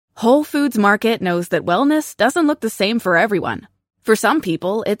Whole Foods Market knows that wellness doesn't look the same for everyone. For some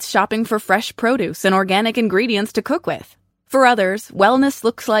people, it's shopping for fresh produce and organic ingredients to cook with. For others, wellness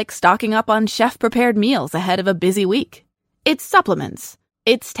looks like stocking up on chef-prepared meals ahead of a busy week. It's supplements.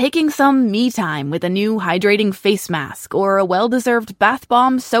 It's taking some me time with a new hydrating face mask or a well-deserved bath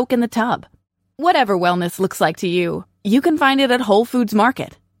bomb soak in the tub. Whatever wellness looks like to you, you can find it at Whole Foods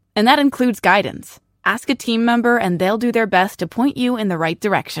Market. And that includes guidance. Ask a team member and they'll do their best to point you in the right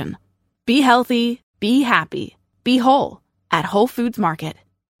direction. Be healthy, be happy, be whole at Whole Foods Market.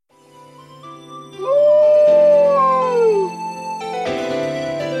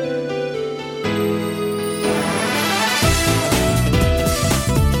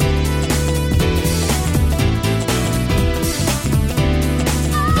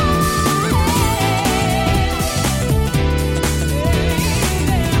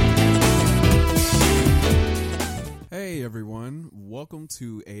 Hey everyone, welcome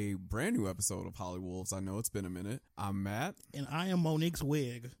to a brand new episode of Hollywolves. I know it's been a minute. I'm Matt. And I am Monique's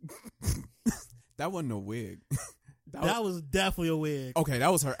wig. That wasn't a wig. That was definitely a wig. Okay,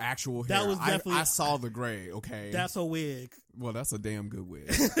 that was her actual hair. That was definitely. I saw the gray, okay. That's a wig. Well, that's a damn good wig.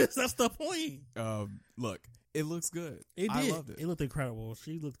 That's the point. Look, it looks good. It did. I loved it. It looked incredible.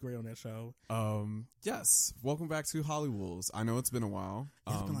 She looked great on that show. Yes. Welcome back to Hollywolves. I know it's been a while.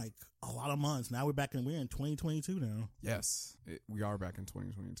 It's been like a lot of months. Now we're in 2022 now. Yes, we are back in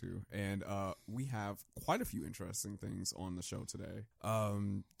 2022, and we have quite a few interesting things on the show today.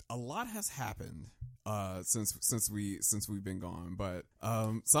 A lot has happened since we've been gone, but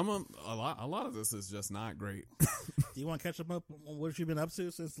a lot of this is just not great. Do you want to catch up on what you've been up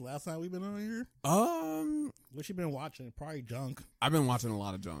to since the last time we've been on here? What you been watching? Probably junk. I've been watching a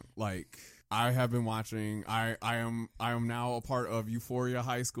lot of junk. Like I have been watching. I am now a part of Euphoria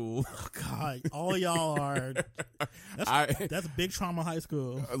High School. Oh God, all y'all are. That's big trauma high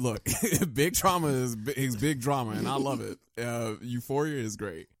school. Look, big trauma is big drama, and I love it. Euphoria is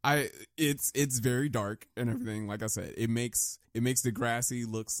great. It's very dark and everything. Like I said, it makes Degrassi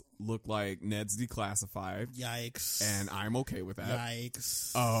look like Ned's Declassified. Yikes! And I'm okay with that.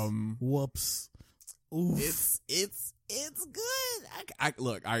 Yikes! Whoops. Oof. It's good.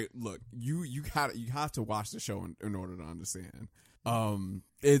 Look. You have to watch the show in order to understand.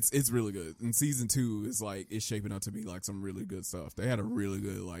 It's really good. And season 2 is like it's shaping up to be like some really good stuff. They had a really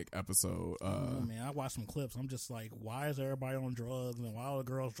good like episode. Oh man, I watched some clips. I'm just like, why is everybody on drugs and why are the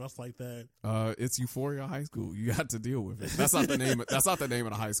girls dressed like that? It's Euphoria High School. You got to deal with it. That's not the name. That's not the name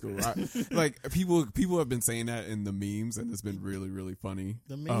of the high school. Right? Like people have been saying that in the memes, and it's been really really funny.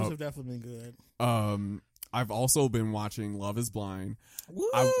 The memes have definitely been good. I've also been watching Love is Blind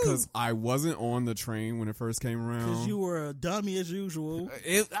because I wasn't on the train when it first came around. Because you were a dummy as usual.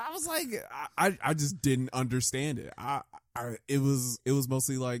 I was like, I just didn't understand it. It was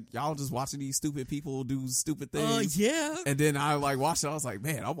mostly like y'all just watching these stupid people do stupid things. Yeah. And then I like watched it. I was like,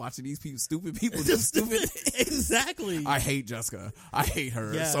 man, I'm watching these stupid people do stupid things. Exactly. I hate Jessica. I hate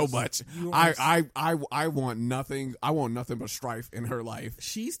her so much. I want nothing. I want nothing but strife in her life.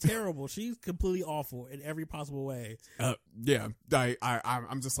 She's terrible. She's completely awful in every possible way. Yeah.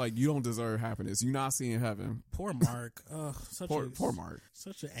 I'm just like, you don't deserve happiness. You're not seeing heaven. Poor Mark. Poor Mark.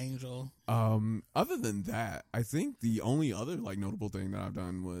 Such an angel. Other than that, I think the only other like notable thing that I've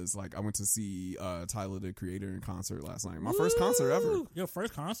done was like I went to see Tyler the Creator in concert last night. My first concert ever. Your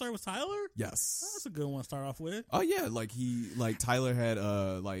first concert was Tyler? Yes. That's a good one to start off with. Oh yeah, Tyler had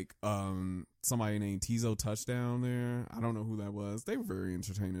somebody named Tizo Touchdown there. I don't know who that was. They were very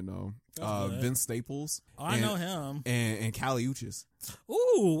entertaining though. Vince Staples. Oh, I know him. And Callie Uchis.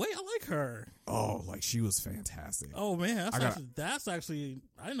 Ooh, wait, I like her. Oh, like she was fantastic. Oh man, that's actually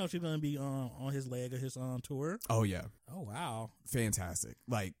I didn't know she was gonna be on his leg of his tour. Oh yeah. Oh wow. Fantastic.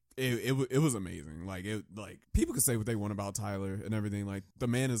 Like it was amazing. Like people could say what they want about Tyler and everything. Like the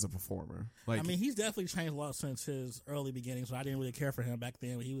man is a performer. Like I mean, he's definitely changed a lot since his early beginnings. So I didn't really care for him back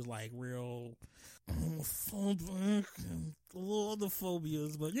then. When he was like real homophobic and all the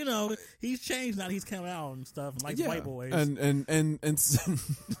phobias, but you know he's changed now. He's come out and stuff and likes white boys. And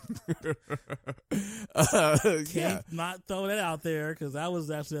Can't not throw that out there because that was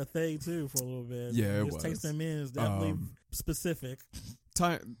actually a thing too for a little bit. Yeah, it his was. taste in men is definitely specific.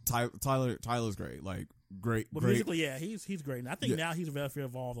 Tyler's great. Like great. Musically, yeah, he's great. And I think now he's very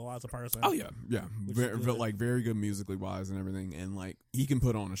evolved a lot as a person. Oh yeah. Very good musically wise and everything. And like he can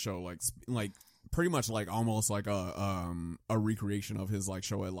put on a show like pretty much like almost like a recreation of his like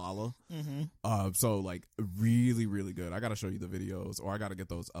show at Lala. So like really, really good. I gotta show you the videos, or I gotta get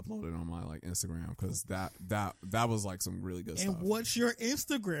those uploaded on my like Instagram, because that was like some really good stuff. And what's your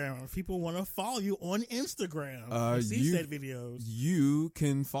Instagram? If people want to follow you on Instagram, and see said videos. You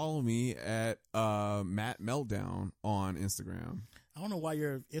can follow me at Matt Meltdown on Instagram. I don't know why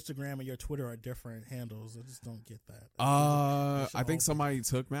your Instagram and your Twitter are different handles. I just don't get that. I think somebody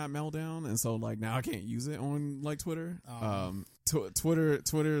took Matt Meltdown, and so like now I can't use it on like Twitter.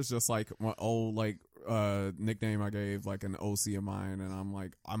 Twitter is just like my old like nickname I gave like an OC of mine, and I'm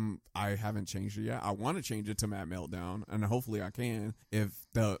like I haven't changed it yet. I want to change it to Matt Meltdown, and hopefully I can if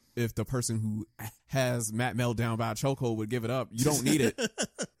the person who has Matt Meltdown by a chokehold would give it up. You don't need it.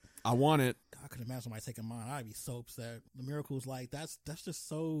 I want it. I could imagine somebody taking mine. I'd be so upset. The Miracle's like that's just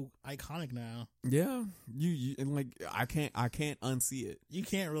so iconic now. Yeah, you and like I can't unsee it. You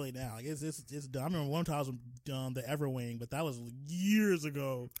can't really now. Like it's done. I remember one time I was done the Everwing, but that was years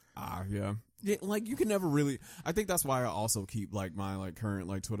ago. Yeah. Like you can never really. I think that's why I also keep like my like current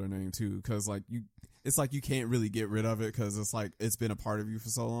like Twitter name too, because like it's like you can't really get rid of it because it's like it's been a part of you for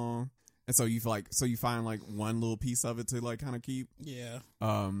so long. And so you find like one little piece of it to like kind of keep. Yeah.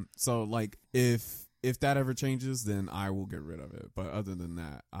 So like if that ever changes, then I will get rid of it. But other than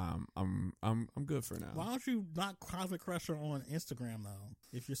that, I'm good for now. Why don't you not Cosmic Crusher on Instagram though?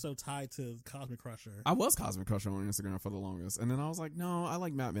 If you're so tied to Cosmic Crusher. I was Cosmic Crusher on Instagram for the longest, and then I was like, no, I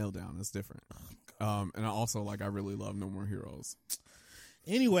like Matt Meltdown. It's different. And I also like I really love No More Heroes.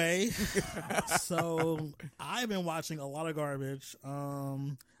 Anyway, so I've been watching a lot of garbage.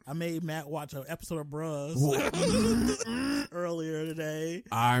 I made Matt watch an episode of Bros earlier today.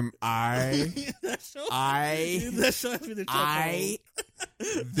 That show has been the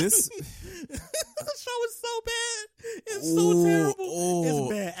this show is so bad. It's so terrible. It's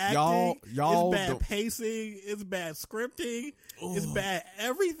bad acting. Y'all it's bad pacing. It's bad scripting. It's bad.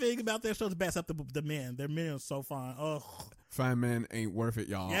 Everything about that show is bad except the men. Their men are so fine. Ugh. Fine Men ain't worth it,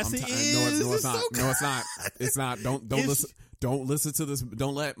 y'all. Yes, it is. No, it's not. So no, it's not. It's not. Don't listen. Don't listen to this.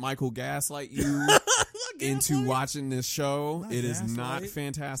 Don't let Michael gaslight you into watching this show. It is not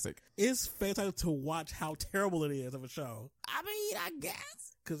fantastic. It's fantastic to watch how terrible it is of a show. I mean, I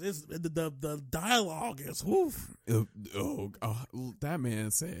guess because it's the dialogue is woof. That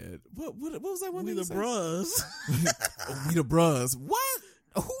man said what was that one? We the bros. We the bros. What?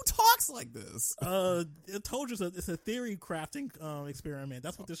 Who talks like this? It told you it's a theory crafting experiment.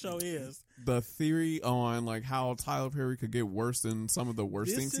 That's what the show is. The theory on like how Tyler Perry could get worse than some of the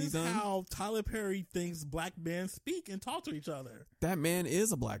worst things he's done. This is how Tyler Perry thinks black men speak and talk to each other. That man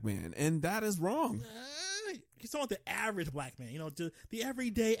is a black man, and that is wrong. He's talking about the average black man. You know, the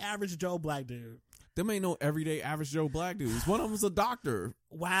everyday average Joe black dude. Them ain't no everyday average Joe black dudes. One of them's a doctor.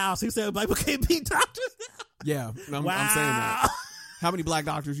 Wow, so you said black people can't be doctors now? Yeah, I'm saying that. How many black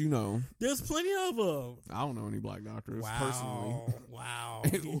doctors you know? There's plenty of them. I don't know any black doctors personally. Wow.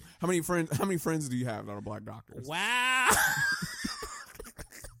 How many friends do you have that are black doctors? Wow.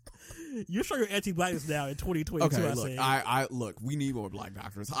 You're sure you're anti-blackness now in 2022. Okay, I look. We need more black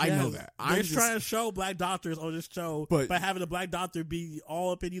doctors. I know that. I'm just trying to show black doctors on this show, but by having a black doctor be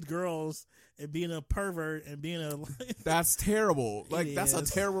all up in these girls and being a pervert and being a that's terrible. Like that's a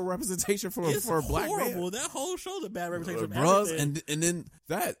terrible representation for a black man. That whole show's a bad representation. And then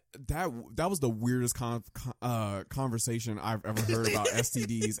that was the weirdest conversation I've ever heard about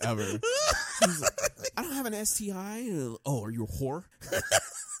STDs ever. He's like, I don't have an STI. Oh, are you a whore?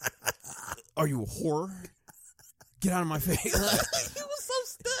 Are you a whore? Get out of my face. It was so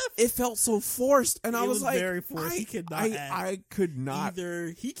stiff. It felt so forced. And I was like, very forced. He could not act. I could not.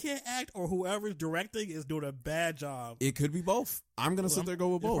 Either he can't act or whoever's directing is doing a bad job. It could be both. I'm going to sit there and go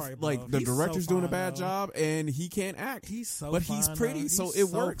with both. Like, the director's doing a bad job and he can't act. He's so But he's pretty, so it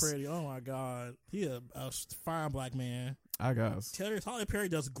works. Pretty. Oh, my God. He's a fine black man. I guess. Tyler Perry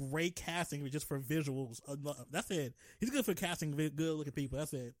does great casting just for visuals. That's it. He's good for casting good-looking people.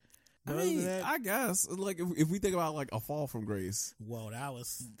 That's it. I mean, I guess like if we think about like A Fall from Grace. Whoa, that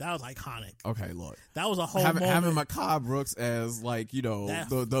was iconic. Okay, look, that was a whole moment. Having Macabre Brooks as like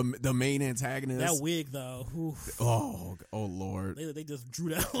the main antagonist. That wig though. Oof. Oh Lord. They just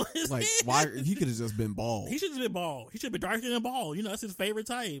drew that on his like head. Why he could have just been bald. He should have been bald. He should have been darker than bald. You know, that's his favorite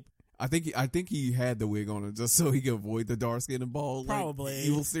type. I think he had the wig on it just so he could avoid the dark skin and bald, probably like,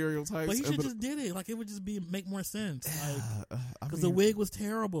 evil stereotypes. But he should just did it. Like it would just make more sense. Because I the mean, wig was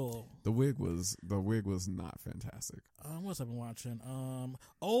terrible. The wig was not fantastic. What's I've been watching?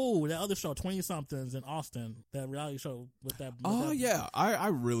 That other show, 20 somethings in Austin, that reality show with that. Yeah, I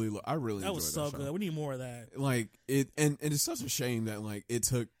really that was so show. good. We need more of that. Like it, and it's such a shame that like it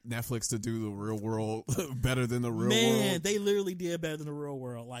took Netflix to do the real world better than the real world. Man, they literally did better than the real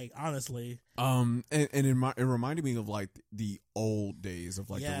world. Like honestly. And it reminded me of like the old days of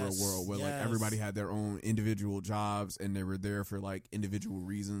like the real world where like everybody had their own individual jobs and they were there for like individual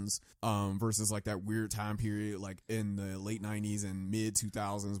reasons. Versus like that weird time period like in the late 90s and mid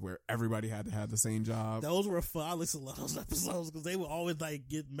 2000s where everybody had to have the same job. Those were fun. I listened to those episodes because they would always like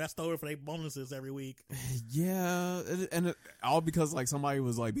get messed over for their bonuses every week. Yeah, and all because like somebody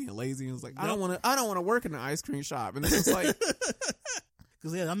was like being lazy and was like, I don't want to work in an ice cream shop, and it's just like.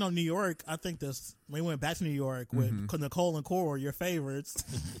 Because I know New York. I think we went back to New York with Nicole and Cora, your favorites.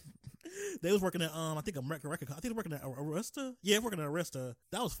 They was working at I think American Record. I think they're working at Arista. Yeah, working at Arista.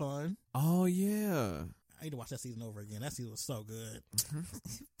 That was fun. Oh yeah, I need to watch that season over again. That season was so good.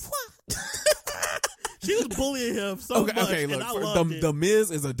 She was bullying him so much. Okay, look, the Miz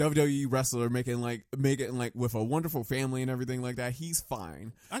is a WWE wrestler making like with a wonderful family and everything like that. He's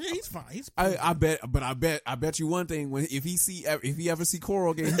fine. I mean, he's fine. I bet you one thing if he ever see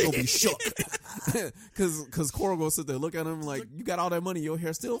Coral again, he's gonna be shook because Coral gonna sit there look at him like, you got all that money, your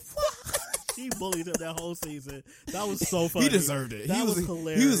hair still. He bullied him that whole season. That was so funny. He deserved it. That was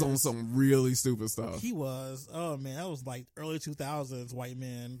hilarious. He was on some really stupid stuff. He was. Oh man, that was like early 2000s white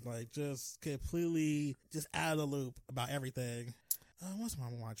men, like just completely just out of the loop about everything. What's my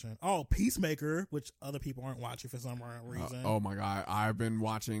watching? Oh, Peacemaker, which other people aren't watching for some reason. Oh my god, I've been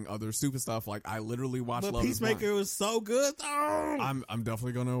watching other stupid stuff. Like I literally watched. But Love Peacemaker was so good. Oh! I'm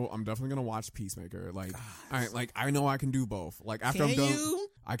definitely gonna watch Peacemaker. Like I know I can do both. Like after can I'm done, you?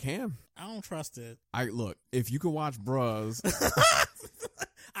 I can. I don't trust it. Look, if you can watch Bros.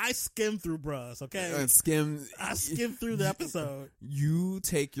 I skimmed through Bros, okay? I skimmed through the episode. You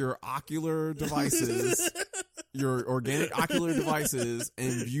take your ocular devices, your organic ocular devices,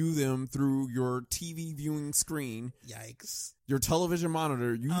 and view them through your TV viewing screen. Yikes. Your television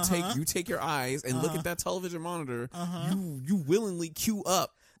monitor, you take your eyes and look at that television monitor. You willingly queue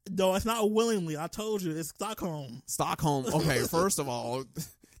up. No, it's not willingly. I told you, it's Stockholm. Okay, first of all,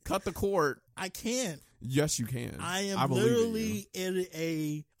 cut the cord. I can't. Yes, you can. I am literally in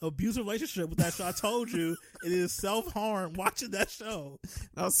a abusive relationship with that show. I told you, it is self-harm watching that show.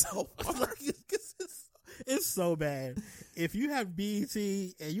 Not self-harm. It's so bad. If you have BET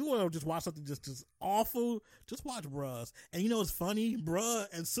and you want to just watch something just awful, just watch Bruh. And you know what's funny? Bruh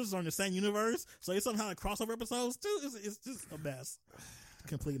and Sisters are in the same universe, so they somehow have crossover episodes too. It's just a mess.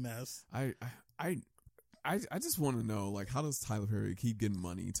 Complete mess. I just want to know, like, how does Tyler Perry keep getting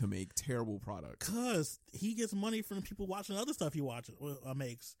money to make terrible products? Because he gets money from people watching other stuff he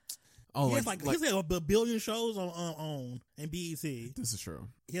makes. Oh, he has a billion shows on BET. This is true.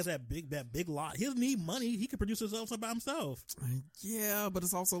 He has that big lot. He doesn't need money. He can produce himself by himself. Yeah, but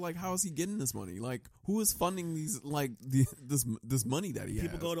it's also like, how is he getting this money? Like, who is funding these this money that he has?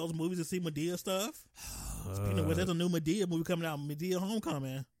 People go to those movies to see Madea stuff. Speaking of which, there's a new Madea movie coming out, Madea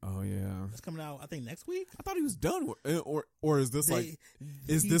Homecoming. Oh yeah, it's coming out I think next week. I thought he was done with, or is this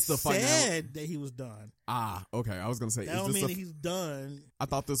this the final? He said that he was done. Okay. I was gonna say that don't mean he's done. I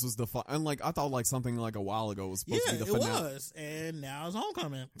thought this was and like I thought like something like a while ago was supposed to be the finale. It was, and now it's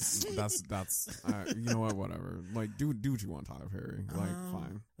Homecoming. That's you know what, whatever. Like do what you want, Tyler Perry. Like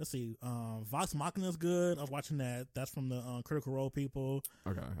fine. Let's see. Vox Machina's good. I was watching that. That's from the Critical Role people.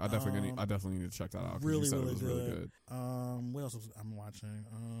 Okay, I definitely need to check that out. Really good. What else I'm watching?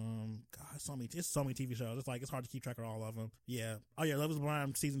 God, it's so many TV shows. It's hard to keep track of all of them. Yeah. Oh yeah, Love Is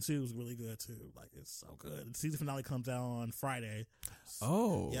Blind season 2 is really good too. Like it's so good. The season finale comes out on Friday.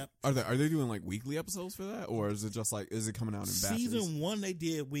 Oh. Yep. Are they doing like weekly episodes for that, or is it just like is it coming out in batches? Season 1 they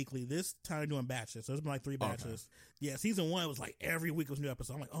did weekly. This time they're doing batches. So it's been like 3 batches. Okay. Yeah, season 1 it was like every week was a new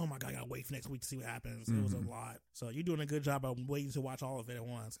episode. I'm like, oh my god, I gotta wait for next week to see what happens. It was a lot. So you're doing a good job of waiting to watch all of it at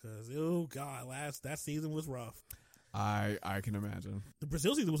once because oh god, that season was rough. I can imagine. The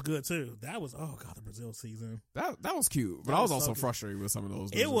Brazil season was good too. That was the Brazil season. That was cute, but I was also frustrated with some of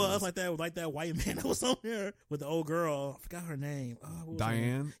those. It was like that white man that was on there with the old girl. I forgot her name.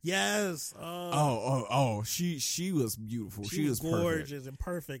 Diane. Yes. She was beautiful. She was gorgeous and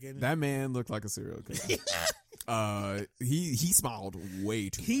perfect. And that man looked like a serial killer. he smiled way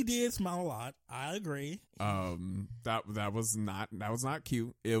too He much. did smile a lot. I agree. That was not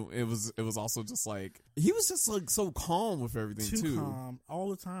cute. It was also just like he was just like so calm with everything too. Calm all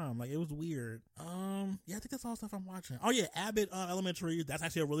the time. Like, it was weird. Yeah, I think that's all stuff I'm watching. Oh yeah, Abbott Elementary. That's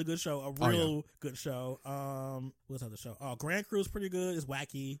actually a really good show. A real good show. What's the other show? Oh, Grand Crew's pretty good. It's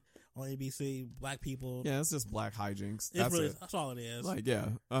wacky on ABC. Black people. Yeah, it's just black hijinks. That's all it is. Like, yeah.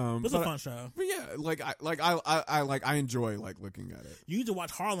 It's a fun show. But yeah, I enjoy like looking at it. You need to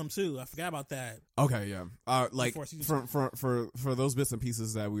watch Harlem too. I forgot about that. Okay, yeah. Like for those bits and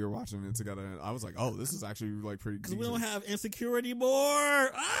pieces that we were watching it together, I was like, oh, this is actually like pretty. Because we don't have Insecure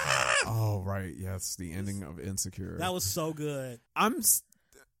anymore. Oh right, yes, the ending of Insecure. That was so good.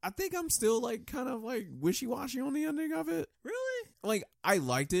 I think I'm still like kind of like wishy-washy on the ending of it. Really? Like, I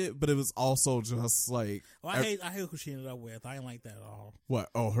liked it, but it was also just like, well, I hate who she ended up with. I didn't like that at all. What?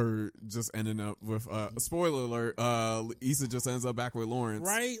 Oh, her just ending up with spoiler alert, Issa just ends up back with Lawrence.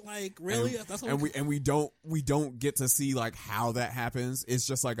 Right? Like, really? That's what we don't get to see like how that happens. It's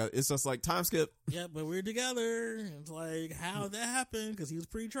just like time skip. Yeah, but we're together. It's like, how that happened? Because he was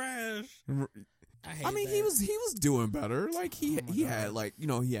pretty trash. I mean, that. he was doing better. Like he had like, you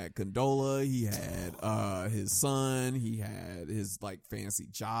know, he had Condola, he had his son, he had his like fancy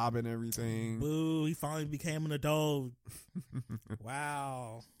job and everything. Boo! He finally became an adult.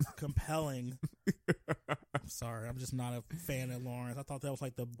 Wow, compelling. I'm sorry, I'm just not a fan of Lawrence. I thought that was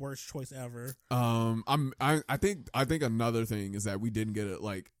like the worst choice ever. I think another thing is that we didn't get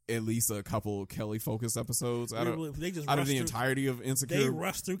like at least a couple Kelly focused episodes out of the entirety of Insecure. They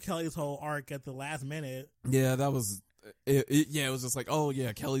rushed through Kelly's whole arc at the last minute. Yeah, that was it. Yeah, it was just like, oh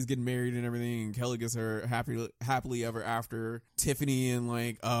yeah, Kelly's getting married and everything, and Kelly gets her happily ever after. Tiffany and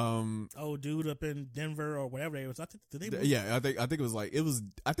like dude up in Denver or whatever they was. I think it was like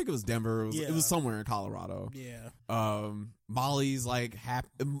I think it was Denver. It was somewhere in Colorado. Yeah. Molly's like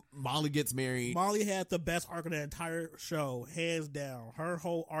Molly gets married. Molly had the best arc of the entire show, hands down. Her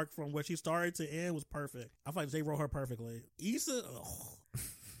whole arc from where she started to end was perfect. I feel like they wrote her perfectly. Issa,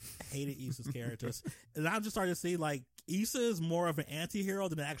 hated Issa's characters, and I'm just starting to see like Issa is more of an anti-hero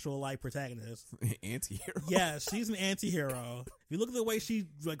than an actual like protagonist. Anti-hero? Yeah, she's an anti-hero. If you look at the way she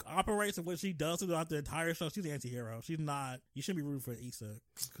like operates and what she does throughout the entire show, she's an anti-hero. She's not. You shouldn't be rooting for Issa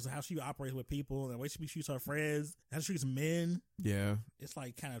because of how she operates with people and the way she shoots her friends, how she treats men. Yeah, it's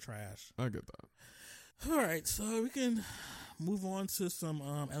like kind of trash. I get that. All right, so we can move on to some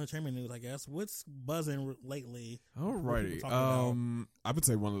entertainment news, I guess. What's buzzing lately? Alrighty. I would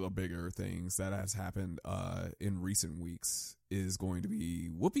say one of the bigger things that has happened in recent weeks is going to be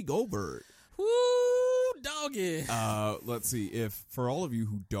Whoopi Goldberg. Woo, doggy. Let's see. If for all of you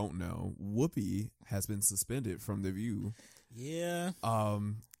who don't know, Whoopi has been suspended from The View. Yeah.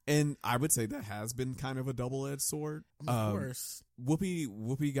 And I would say that has been kind of a double-edged sword. Of course.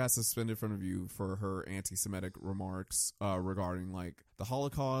 Whoopi got suspended from The View for her anti-Semitic remarks regarding like the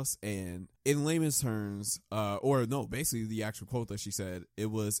Holocaust, and in layman's terms, basically the actual quote that she said,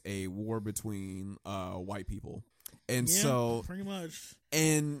 it was a war between white people, and so pretty much.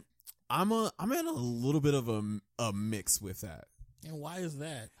 And I'm in a little bit of a mix with that. And why is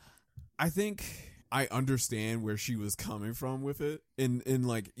that? I think I understand where she was coming from with it, in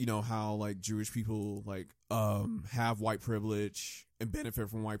like, you know, how like Jewish people like have white privilege and benefit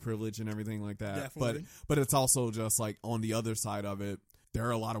from white privilege and everything like that. Definitely. But it's also just like on the other side of it, there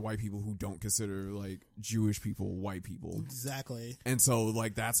are a lot of white people who don't consider like Jewish people white people. Exactly. And so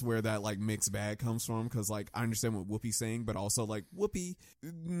like that's where that like mixed bag comes from, because like I understand what Whoopi's saying, but also like Whoopi,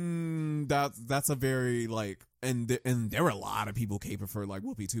 that's a very like, and there were a lot of people caping for like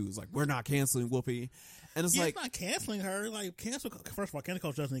Whoopi too. It's like, we're not canceling Whoopi. And it's like, it's not canceling her. Like, first of all, cancel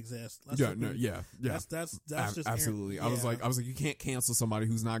culture doesn't exist. That's just absolutely. I was like, you can't cancel somebody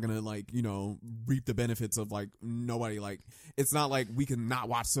who's not gonna like, you know, reap the benefits of like nobody. Like, it's not like we can not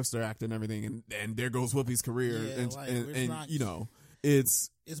watch Sister Act and everything, and there goes Whoopi's career, and you know, it's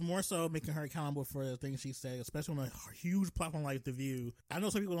more so making her accountable for the things she said, especially on a huge platform like The View. I know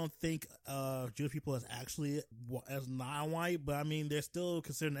some people don't think Jewish people as actually as non-white, but I mean, they're still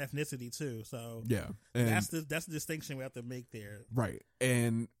considered an ethnicity too. So yeah, and that's the distinction we have to make there, right?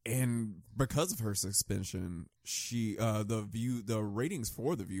 And because of her suspension, she the ratings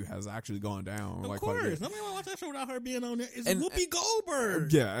for The View has actually gone down. Of course, nobody want to watch that show without her being on there. It's Whoopi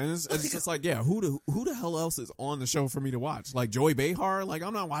Goldberg. Yeah, and it's just like, yeah, who the hell else is on the show for me to watch? Like Joy Behar? Like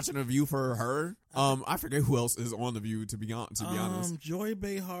I'm not watching The View for her. I forget who else is on The View, to be honest. Joy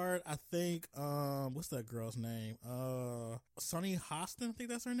Behar, I think, what's that girl's name? Sunny Hostin, I think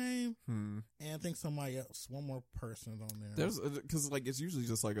that's her name. And I think somebody else, one more person on there. There's, because like, it's usually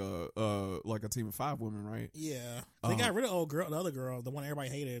just like a team of 5 women, right? Yeah. They got rid of the other girl, the one everybody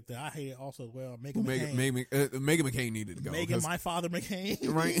hated, that I hated also as well, Meghan McCain. Meghan McCain needed to go. Meghan, my father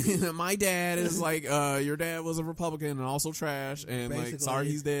McCain. Right? My dad is like, your dad was a Republican and also trash, and Basically. like, sorry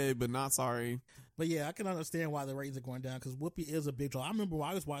he's dead, but not sorry. But yeah, I can understand why the ratings are going down, because Whoopi is a big draw. I remember when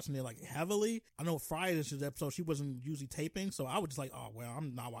I was watching it like heavily. I know Friday's episode, she wasn't usually taping, so I was just like, oh well,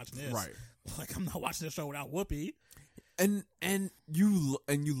 I'm not watching this. Right. Like, I'm not watching this show without Whoopi. And you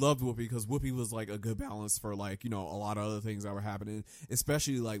loved Whoopi, because Whoopi was like a good balance for, like, you know, a lot of other things that were happening,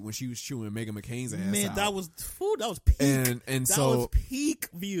 especially like when she was chewing Meghan McCain's ass Man, out. that was peak. And that so was peak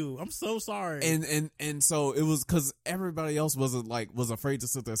View. I'm so sorry. And so it was, because everybody else was afraid to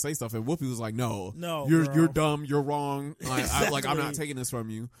sit there and say stuff, and Whoopi was like, no, you're dumb, you're wrong. Exactly. I'm not taking this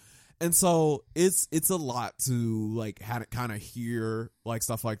from you. And so it's a lot to like kind of hear like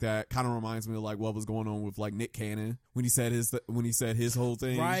stuff like that. Kind of reminds me of like what was going on with like Nick Cannon when he said his whole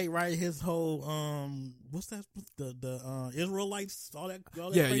thing. Right. His whole what's that? The Israelites, all that.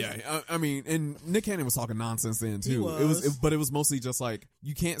 Yeah. I mean, and Nick Cannon was talking nonsense then too. But it was mostly just like,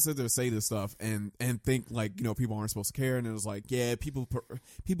 you can't sit there and say this stuff and think like, you know, people aren't supposed to care. And it was like, yeah, people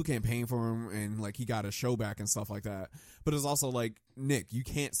campaign for him, and like he got his show back and stuff like that. But it's also like, Nick, you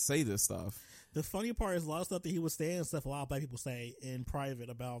can't say this stuff. The funny part is a lot of stuff that he was saying and stuff a lot of black people say in private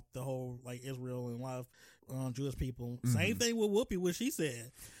about the whole like Israel and a lot of Jewish people. Mm-hmm. Same thing with Whoopi, what she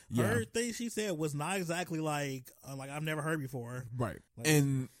said. Her thing she said was not exactly like I've never heard before. Right. Like,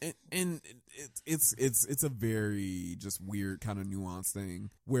 and it's a very just weird kind of nuanced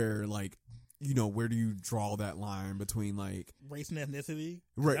thing where, like, you know, where do you draw that line between like race and ethnicity?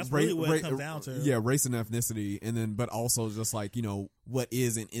 Right, that's really what it comes down to. Yeah, race and ethnicity, and then but also just like, you know, what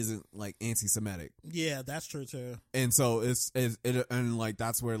is and isn't like anti-Semitic. Yeah, that's true too. And so it's and like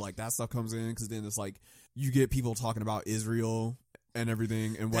that's where like that stuff comes in, because then it's like you get people talking about Israel and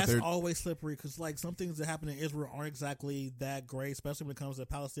everything, and what that's always slippery, because like some things that happen in Israel aren't exactly that great, especially when it comes to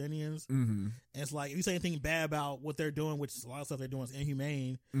Palestinians. Mm-hmm. And it's like, if you say anything bad about what they're doing, which a lot of stuff they're doing is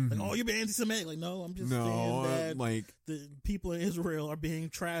inhumane, like, oh, you're being anti-Semitic. Like, no, I'm just saying that like the people in Israel are being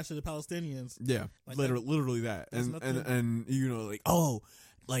trash to the Palestinians. Yeah, like, literally that, and you know, like, oh,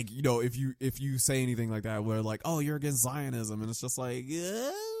 like, you know, if you say anything like that, where like, oh, you're against Zionism, and it's just like,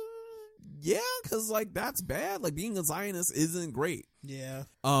 yeah, because like that's bad. Like, being a Zionist isn't great. Yeah.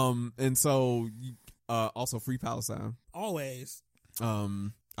 And so also free Palestine. Always.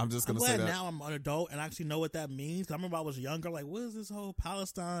 I'm just gonna say that now I'm an adult and I actually know what that means. 'Cause I remember I was younger, like, what is this whole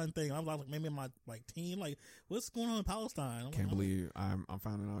Palestine thing? I was like maybe in my like teen, like, what's going on in Palestine? Can't believe I'm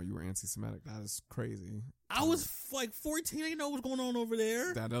finding out you were anti-Semitic. That is crazy. I was like 14. I didn't know what was going on over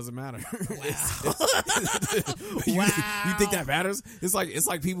there. That doesn't matter. Wow. You think that matters? It's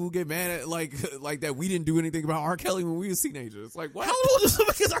like people who get mad at like that we didn't do anything about R. Kelly when we was teenagers. It's like, what? How old was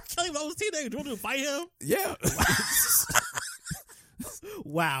because R. Kelly when I was a teenager? Do you want to fight him? Yeah.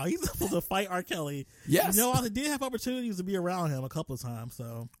 Wow, he's supposed to fight R. Kelly. Yes. You know, I did have opportunities to be around him a couple of times,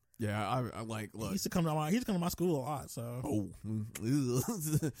 so. Yeah, I like, look. He used to come to my school a lot, so. Oh.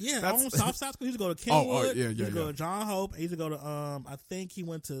 Yeah, on Southside School. He used to go to Kenwood. He used to go to John Hope. He used to go to, I think he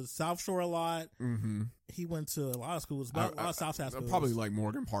went to South Shore a lot. Mm-hmm. He went to a lot of schools, but a lot of Southside schools. Probably like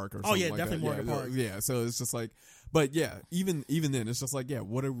Morgan Park or something. Oh, yeah, like definitely that. Morgan Park. Yeah, so it's just like, but yeah, even then, it's just like, yeah,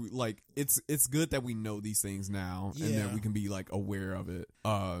 what are we, like, it's good that we know these things now, and that we can be like aware of it,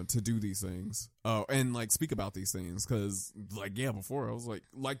 to do these things, and like speak about these things, because like, yeah, before I was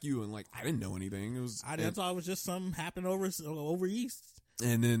like you, and like I didn't know anything. It was, I thought it was just something happened over east.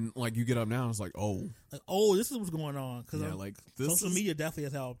 And then like you get up now, it's like, oh, this is what's going on, because like social media definitely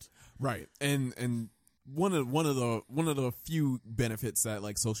has helped, right? And one of the few benefits that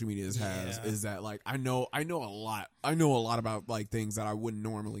like social media has is that like I know a lot about like things that I wouldn't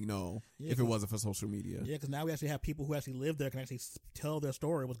normally know if it wasn't for social media. Yeah, because now we actually have people who actually live there, can actually tell their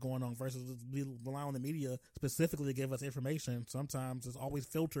story, what's going on, versus we rely on the media specifically to give us information. Sometimes it's always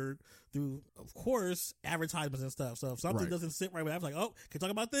filtered through, of course, advertisements and stuff. So if something doesn't sit right with us, like, oh, can you talk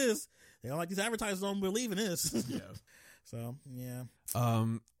about this? They don't like these advertisers, don't believe in this. Yeah. So yeah.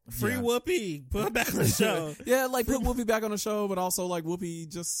 Free Whoopi, put her back on the show. Yeah, like put Whoopi back on the show, but also like Whoopi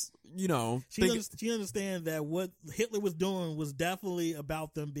just, you know, she understands that what Hitler was doing was definitely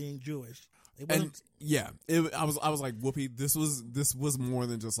about them being Jewish. Yeah, I was like, Whoopi, this was more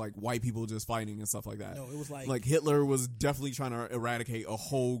than just like white people just fighting and stuff like that. No, it was like Hitler was definitely trying to eradicate a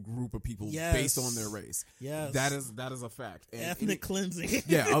whole group of people based on their race. Yes, that is a fact. And ethnic cleansing.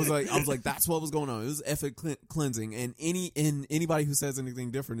 Yeah, I was like, that's what was going on. It was ethnic cleansing, and anybody who says anything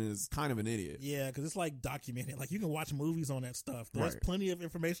different is kind of an idiot. Yeah, because it's like documented. Like you can watch movies on that stuff. There's plenty of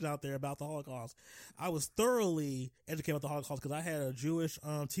information out there about the Holocaust. I was thoroughly educated about the Holocaust because I had a Jewish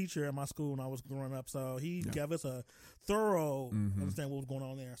teacher at my school when I was growing up. So he gave us a thorough understand what was going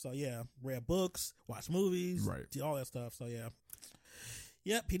on there. So yeah, read books, watched movies, did all that stuff. So yeah.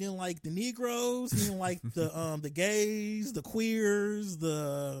 Yep, he didn't like the Negroes. He didn't like the gays, the queers,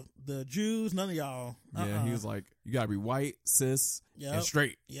 the Jews. None of y'all. Yeah, he was like, you gotta be white, cis, and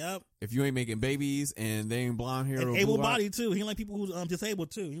straight. Yep. If you ain't making babies and they ain't blonde hair, and able bodied too. He didn't like people who's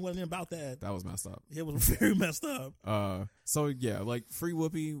disabled too. He wasn't about that. That was messed up. It was very messed up. So yeah, like free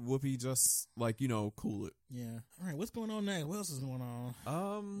Whoopi, just like cool it. Yeah. All right. What's going on next? What else is going on?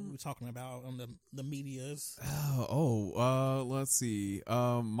 What we're talking about on the medias. Let's see.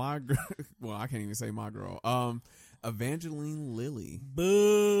 My well, I can't even say my girl. Evangeline Lilly,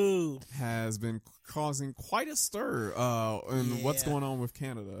 boo, has been causing quite a stir in what's going on with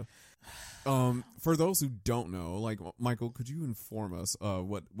Canada. For those who don't know, like Michael, could you inform us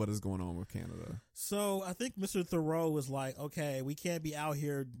what is going on with Canada? So I think Mr. Thoreau was like, okay, we can't be out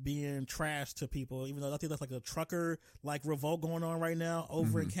here being trash to people, even though I think that's like a trucker like revolt going on right now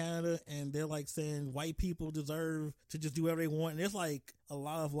over in Canada, and they're like saying white people deserve to just do whatever they want, and there's like a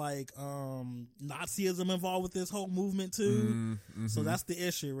lot of like Nazism involved with this whole movement too. So that's the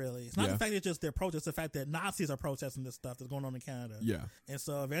issue, really. It's not the fact that it's just their protest, the fact that Nazis are protesting this stuff that's going on in Canada. Yeah. And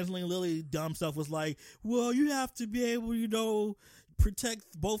so Evangeline Lilly dumb stuff was like, well, you have to be able, protect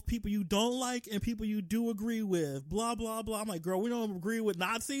both people you don't like and people you do agree with, blah blah blah. I'm like, girl, we don't agree with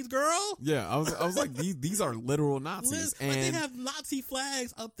Nazis, girl. Yeah, I was like, these are literal Nazis, and they have Nazi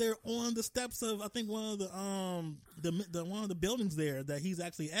flags up there on the steps of I think one of the one of the buildings there that he's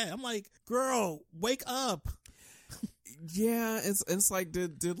actually at. I'm like, girl, wake up. Yeah, it's like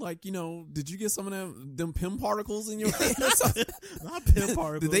did like did you get some of them PIM particles in your head? Not PIM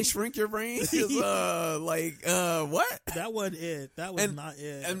particles. Did they shrink your brain? What? That wasn't it. That was not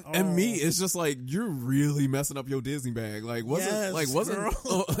it. And me, it's just like you're really messing up your Disney bag. Like wasn't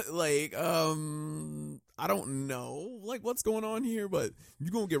I don't know like what's going on here, but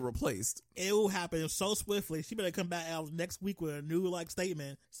you're gonna get replaced. It will happen so swiftly. She better come back out next week with a new like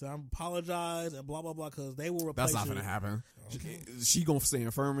statement. So I apologize and blah blah blah because they will replace. That's not gonna happen. Okay. She gonna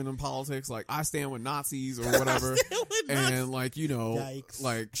stand firm in politics. Like I stand with Nazis or whatever, and like Yikes.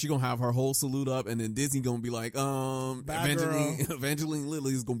 like she gonna have her whole salute up, and then Disney gonna be like, Evangeline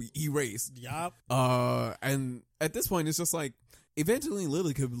Lilly is gonna be erased. Yup. And at this point, it's just like. Evangeline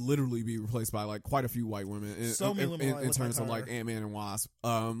Lilly could literally be replaced by like quite a few white women in terms of like Ant-Man and Wasp.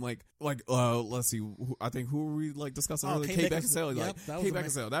 Let's see. I think who were we like discussing earlier? Kate Beckinsale. Kate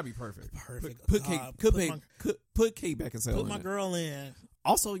Beckinsale. That'd be perfect. Perfect. Put Kate Beckinsale. Put my girl in.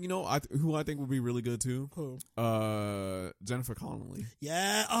 Also, who I think would be really good too? Who? Jennifer Connelly.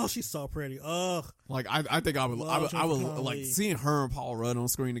 Yeah. Oh, she's so pretty. Ugh. Like I think I would like seeing her and Paul Rudd on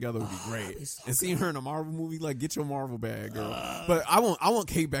screen together would be great. So and seeing her in a Marvel movie, like get your Marvel bag, girl. But I want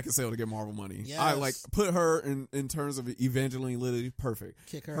Kate Beckinsale to get Marvel money. Yes. I like put her in terms of Evangeline Lilly, perfect.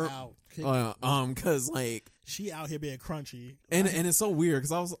 Kick her out. Because like she out here being crunchy, and it's so weird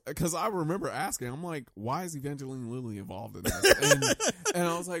because I remember asking, I'm like, why is Evangeline Lilly involved in this? and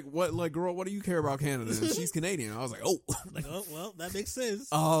I was like, what, like, girl, what do you care about Canada? And she's Canadian. I was like, well, that makes sense.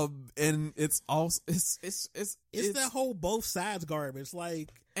 And it's also it's that whole both sides garbage,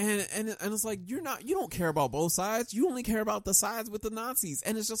 like. And it's like you don't care about both sides. You only care about the sides with the Nazis.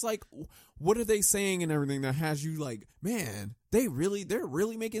 And it's just like, what are they saying and everything that has you like, man, they're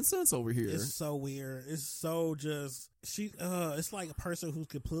really making sense over here. It's so weird. It's so just it's like a person who's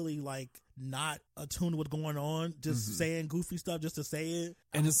completely like not attuned to what's going on, just saying goofy stuff just to say it.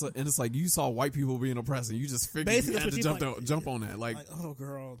 And it's like you saw white people being oppressed and you just figured you had to jump on that. Like, oh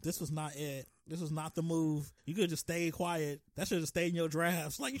girl, this was not it. This was not the move. You could just stay quiet. That should have stayed in your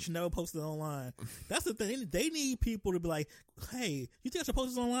drafts. Like, you should never post it online. That's the thing. They need people to be like, hey, you think I should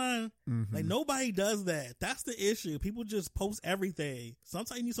post this online? Like, nobody does that. That's the issue. People just post everything.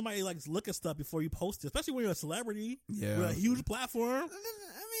 Sometimes you need somebody to like look at stuff before you post it, especially when you're a celebrity. Yeah. With a huge platform. I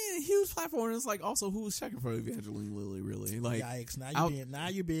mean, a huge platform is like also who's checking for Evangeline Lilly, really. Like, yikes. Now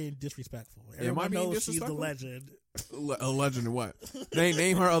you're being disrespectful. Everyone knows she's the legend. A legend of what?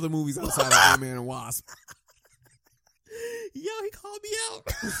 Name her other movies outside of Ant-Man and Wasp. Yo, he called me out.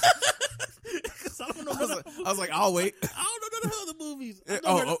 I don't know. I was like, I'll wait. I don't know none of the other movies.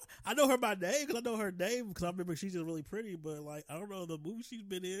 I know her by name because I know her name because I remember she's just really pretty, but like I don't know the movie she's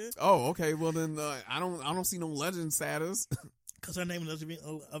been in. Oh, okay. Well then, I don't see no legend status. Because her name is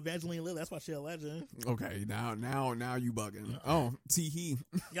Evangeline Lilly. That's why she's a legend. Okay, now you bugging. Oh, T-He.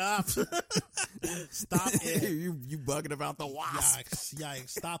 Yeah. Stop it. you bugging about the wasp. Yikes.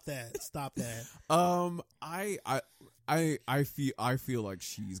 Stop that. I feel like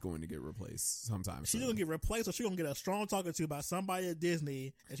she's going to get replaced sometime. She's going to get replaced, or she's going to get a strong talking to by somebody at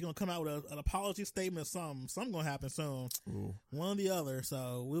Disney, and she's going to come out with an apology statement or something. Something's going to happen soon. Ooh. One or the other.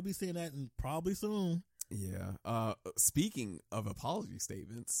 So we'll be seeing that probably soon. Yeah. Speaking of apology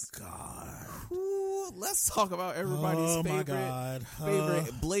statements, God, let's talk about everybody's favorite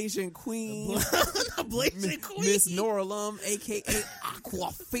Blasian Queen, Blasian Queen, Miss Nora Lum, aka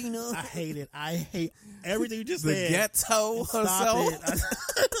Aquafina. I hate it. I hate everything you just the said. The ghetto Stop herself.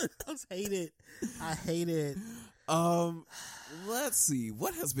 I hate it. I hate it. Let's see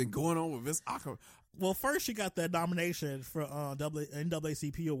what has been going on with Miss Aquafina. Well, first she got that nomination for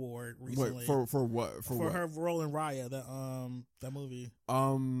NAACP award recently. Wait, for what? For what? Her role in Raya, that movie.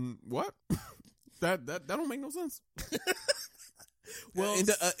 What? that don't make no sense. Well,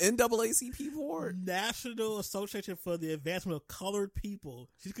 NAACP award, National Association for the Advancement of Colored People.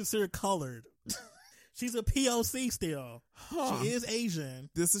 She's considered colored. She's a POC still. Huh. She is Asian.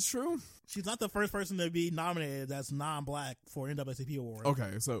 This is true. She's not the first person to be nominated that's non-black for NAACP award.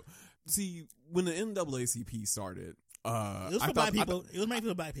 Okay, so see, when the NAACP started, it was for black people. It was made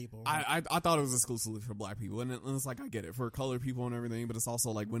for black people. I thought it was exclusively for black people, and it's like I get it for colored people and everything, but it's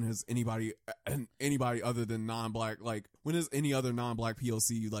also like when has anybody other than non-black, like when has any other non-black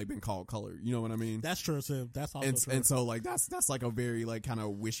POC like been called colored? You know what I mean? That's true too. That's also true. And so like that's like a very like kind of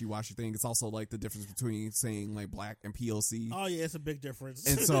wishy-washy thing. It's also like the difference between saying like black and POC. Oh yeah, it's a big difference.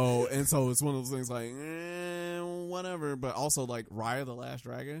 And so it's one of those things like whatever. But also like Raya the Last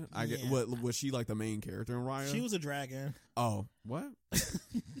Dragon. I get was she like the main character in Raya? She was a dragon. Oh, what?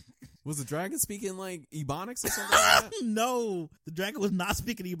 Was the dragon speaking like Ebonics or something like that? No, the dragon was not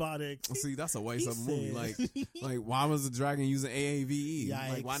speaking Ebonics. See, that's a waste of a movie. Like why was the dragon using AAVE? Yikes.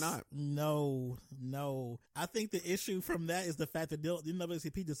 Like, why not? No. I think the issue from that is the fact that the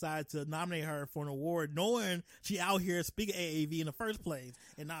NAACP decided to nominate her for an award knowing she out here speaking AAV in the first place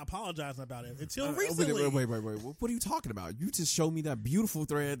and not apologizing about it until recently. Wait. What are you talking about? You just showed me that beautiful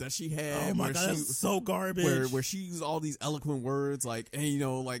thread that she had. Oh my God, that's so garbage. Where she used all these eloquent words like, and you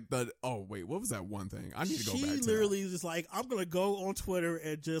know, like what was that one thing? I need to go back to She literally is just like, I'm going to go on Twitter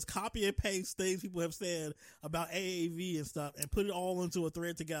and just copy and paste things people have said about AAV and stuff and put it all into a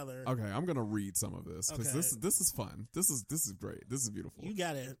thread together. Okay, I'm going to read some of this because this is fun. This is great. This is beautiful. You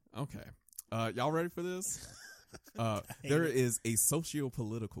got it. Okay. Y'all ready for this? There is a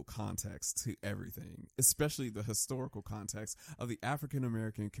socio-political context to everything, especially the historical context of the African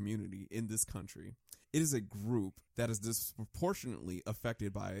American community in this country. It is a group that is disproportionately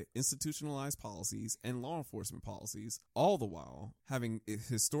affected by institutionalized policies and law enforcement policies, all the while having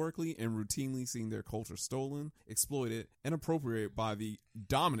historically and routinely seen their culture stolen, exploited, and appropriated by the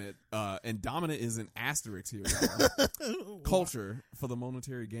dominant, and dominant is an asterisk here, culture for the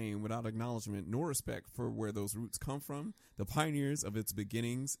monetary gain without acknowledgement nor respect for where those roots come from, the pioneers of its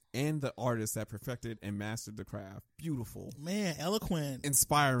beginnings, and the artists that perfected and mastered the craft. Beautiful. Man, eloquent.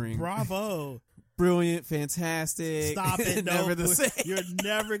 Inspiring. Bravo. Brilliant, fantastic. Stop it. No, never the same. You're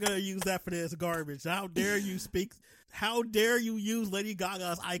never going to use that for this garbage. How dare you speak? How dare you use Lady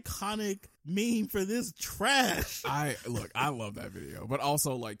Gaga's iconic meme for this trash? I love that video, but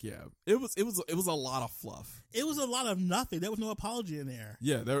also like, yeah, it was a lot of fluff. It was a lot of nothing. There was no apology in there.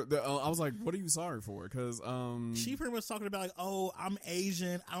 Yeah, I was like, what are you sorry for? Because she pretty much talking about like, oh, I'm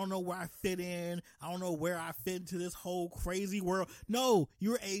Asian. I don't know where I fit in. I don't know where I fit into this whole crazy world. No,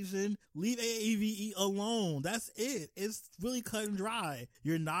 you're Asian. Leave AAVE alone. That's it. It's really cut and dry.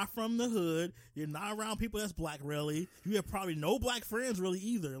 You're not from the hood. You're not around people that's black, really. You have probably no black friends, really,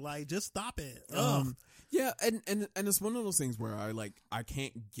 either. Like, just stop it. Yeah, and it's one of those things where I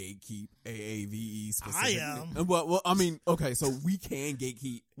can't gatekeep AAVE specifically. I am. Well, I mean, okay, so we can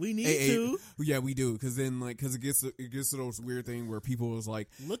gatekeep. We need to. Yeah, we do, because then because it gets to those weird thing where people was like,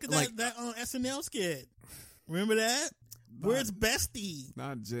 look at that SNL skit. Remember that? Where's Bestie?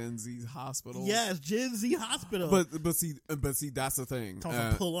 Not Gen Z Hospital. Yes, Gen Z Hospital. But see, that's the thing.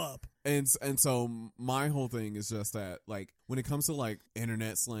 Pull up. And so my whole thing is just that, like, when it comes to like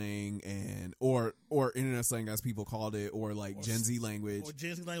internet slang and or internet slang as people called it, or like Gen Z language,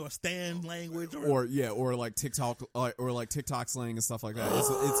 or Stan language, or like TikTok or like TikTok slang and stuff like that.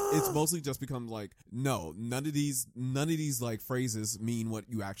 It's mostly just become like, no, none of these like phrases mean what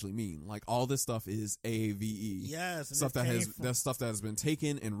you actually mean. Like, all this stuff is AAVE. Yes, stuff that's stuff that has been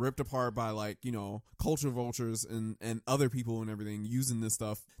taken and ripped apart by, like, you know, culture vultures and other people and everything, using this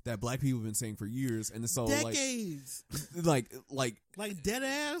stuff that Black people have been saying for years. And so decades, like dead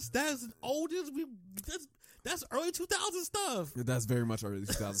ass. That's old as that's early 2000 stuff. That's very much early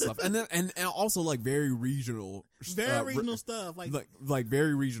 2000 stuff, and then and also like very regional stuff, like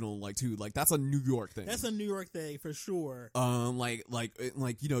very regional, like too, like that's a New York thing. That's a New York thing for sure. Like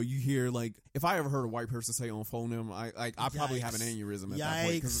you know, you hear, like, if I ever heard a white person say on phoneme, I probably have an aneurysm at that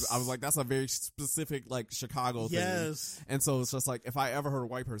point, because I was like, that's a very specific like Chicago thing. Yes, and so it's just like, if I ever heard a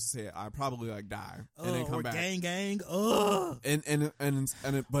white person say it, I'd probably like die and then come or back. Gang.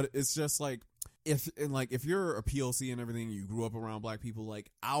 But it's just like, if you're a POC and everything, you grew up around Black people,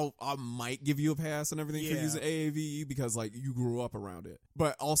 like, I might give you a pass and everything for using AAVE, because like you grew up around it.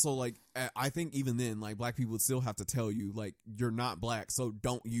 But also, like, I think even then, like, Black people would still have to tell you, like, you're not Black, so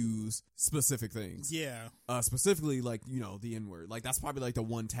don't use specific things. Yeah. Specifically, like, you know, the N-word. Like, that's probably like the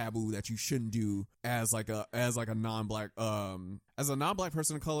one taboo that you shouldn't do as like a non-Black as a non-Black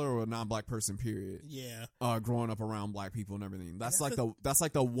person of color, or a non-Black person, period. Yeah. Growing up around Black people and everything. That's like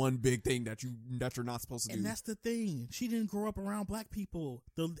the one big thing that you're not supposed to do. And that's the thing. She didn't grow up around Black people.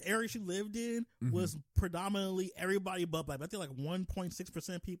 The area she lived in was predominantly everybody but Black. I think like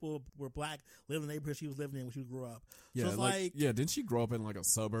 1.6% people were Black living in the neighborhood she was living in when she grew up. So it's didn't she grow up in like a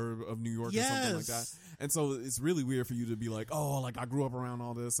suburb of New York or something like that? And so it's really weird for you to be like, oh, like, I grew up around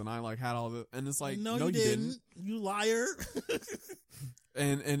all this and I like had all this, and it's like, no, you didn't. You liar.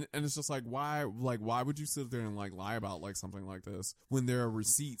 And it's just like, why would you sit there and like lie about like something like this when there are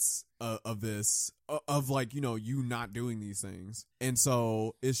receipts of this, of like, you know, you not doing these things? And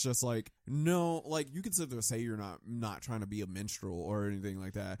so it's just like, no, like, you can sit there and say you're not trying to be a minstrel or anything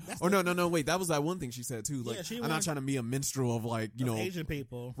like that. No, wait, that was that one thing she said too, like, I'm not trying to be a minstrel of, like, you know, Asian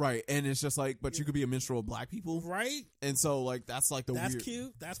people, right? And it's just like, but you could be a minstrel of Black people, right? And so, like, that's like that's weird,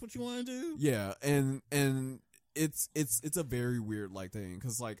 cute, that's what you want to do. Yeah. And it's a very weird like thing,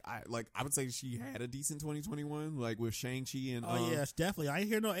 because like I would say she had a decent 2021, like with Shang-Chi and yes, definitely. I ain't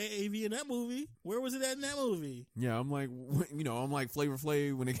hear no AAV in that movie. Where was it at in that movie? Yeah, I'm like, you know, I'm like Flavor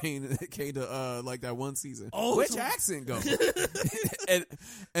Flav when it came to like that one season. Oh, which accent go? and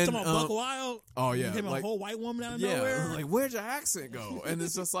talking about Buck Wild. Oh yeah, him, like, a whole white woman out of nowhere. Like, where'd your accent go? And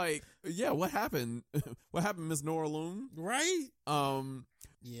it's just like, yeah, what happened? What happened, Miss Nora Loom? Right.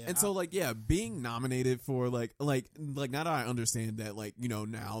 Yeah. And so, like, yeah, being nominated for like now that I understand that, like, you know,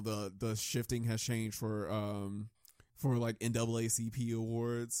 now the shifting has changed for like NAACP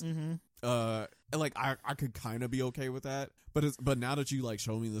awards. Mm-hmm. And like I could kind of be okay with that, but now that you like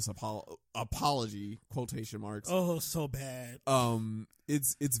show me this apology, quotation marks. Oh, so bad.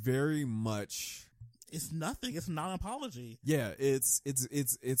 It's very much. It's nothing. It's not an apology. Yeah, it's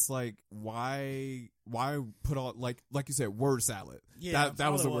like, why put all, like you said, word salad. Yeah,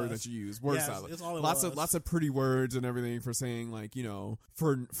 that was the word that you used. Word salad. It's all it lots of pretty words and everything for saying, like, you know,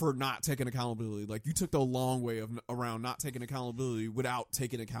 for not taking accountability. Like, you took the long way around not taking accountability without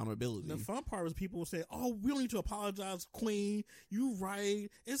taking accountability. The fun part was people would say, "Oh, we don't need to apologize, Queen. You right.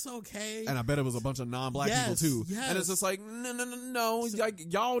 It's okay." And I bet it was a bunch of non-Black people too. Yes. And it's just like, no.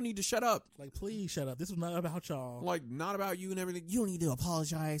 Like, y'all need to shut up. Like, please shut up. This is not about y'all. Like, not about you and everything. You don't need to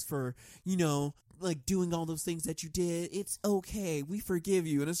apologize for, you know, like, doing all those things that you did. It's okay. We forgive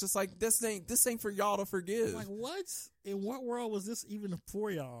you. And it's just like, this ain't for y'all to forgive. Like, what? In what world was this even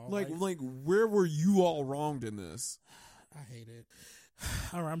for y'all? Like where were you all wronged in this? I hate it.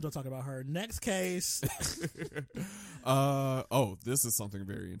 All right, I'm done talking about her. Next case. This is something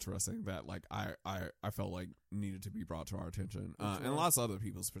very interesting that, like, I felt like needed to be brought to our attention, and lots of other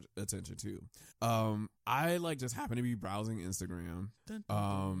people's attention too. I like just happened to be browsing Instagram,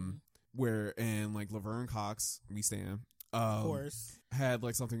 where, and like Laverne Cox, we stand, of course, had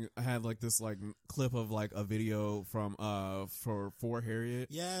this like clip of like a video from for Harriet.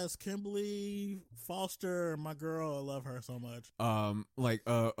 Yes, Kimberly Foster, my girl, I love her so much. Like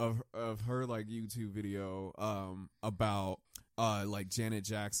of her like YouTube video about like Janet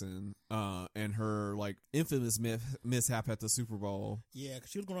Jackson and her like infamous mishap at the Super Bowl. Yeah, because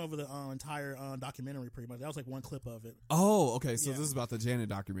she was going over the entire documentary pretty much. That was like one clip of it. Oh, okay. So this is about the Janet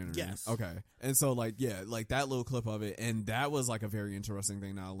documentary. Yes. Okay. And so like, yeah, like that little clip of it, and that was like a very interesting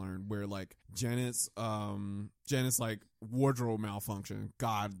thing that I learned, where like Janet's like wardrobe malfunction.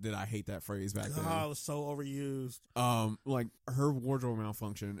 God, did I hate that phrase back then. God, it was so overused. Like her wardrobe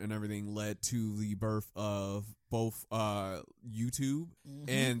malfunction and everything led to the birth of both YouTube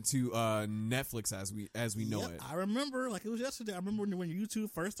and to Netflix as we know it. I remember, like it was yesterday. I remember when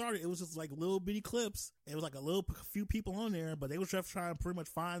YouTube first started, it was just like little bitty clips. It was like a few people on there, but they were just trying to pretty much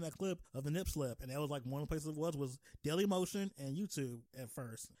find that clip of the nip slip, and that was like one of the places it was Dailymotion and YouTube at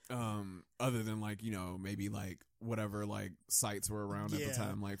first. Other than like, you know, maybe like whatever like sites were around at the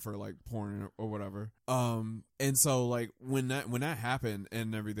time, like for like porn or whatever. And so like when that happened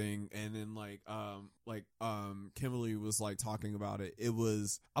and everything, and then Kimberly was like talking about it, I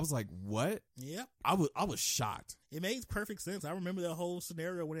was like, what? Yeah. I was shocked. It made perfect sense. I remember that whole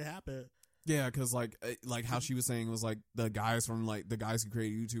scenario when it happened. Yeah, because like how she was saying was like the guys who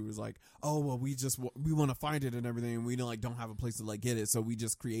created YouTube was like, oh well, we want to find it and everything, and we don't have a place to like get it, so we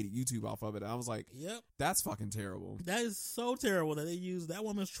just created YouTube off of it. And I was like, yep, that's fucking terrible. That is so terrible that they used that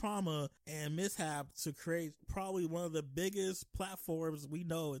woman's trauma and mishap to create probably one of the biggest platforms we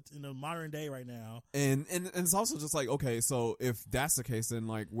know in the modern day right now. And it's also just like, okay, so if that's the case, then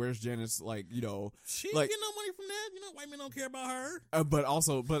like where's Janice? Like, you know, she ain't like, getting no money from that. You know, white men don't care about her. But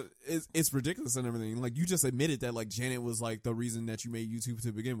it's ridiculous and everything. Like, you just admitted that like Janet was like the reason that you made YouTube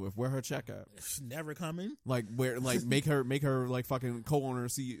to begin with. Where her check at? Never coming. Like, where like make her like fucking co-owner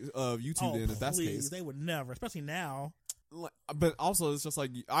of YouTube. Then if that's the case, they would never, especially now. But also, it's just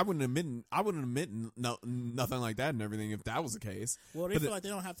like I wouldn't admit nothing like that and everything if that was the case. Well, they feel like they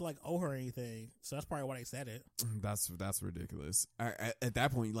don't have to like owe her anything, so that's probably why they said it. That's ridiculous. At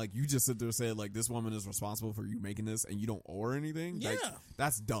that point, like you just sit there and say like this woman is responsible for you making this and you don't owe her anything. Yeah, like,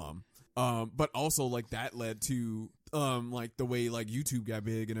 that's dumb. But also like that led to like the way like YouTube got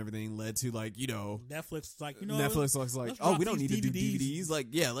big and everything led to like, you know, Netflix like, you know, Netflix was like, oh, we don't need to do DVDs. Like,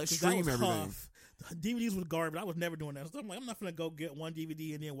 yeah, let's stream everything. Tough. DVDs was garbage. I was never doing that. So I'm like, I'm not gonna go get one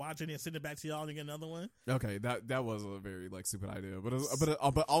DVD and then watch it and send it back to y'all and get another one. Okay, that was a very like stupid idea,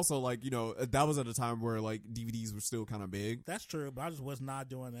 but also like, you know, that was at a time where like DVDs were still kind of big. That's true, but I just was not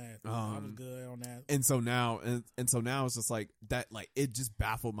doing that. I was good on that. And so now it's just like that. Like it just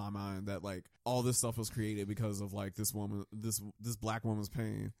baffled my mind that like all this stuff was created because of like this woman, this black woman's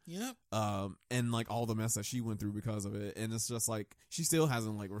pain. Yep. And like all the mess that she went through because of it, and it's just like she still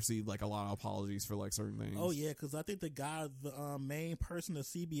hasn't like received like a lot of apologies for like certain things. Oh yeah, because I think the guy, the main person of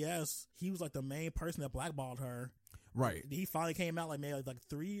CBS, he was like the main person that blackballed her. Right. He finally came out like maybe like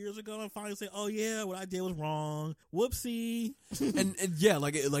 3 years ago and finally said, "Oh yeah, what I did was wrong. Whoopsie." and yeah,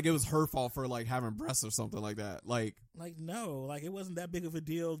 like it was her fault for like having breasts or something like that. Like no, like it wasn't that big of a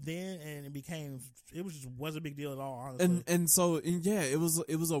deal then, and it wasn't a big deal at all, honestly. And yeah, it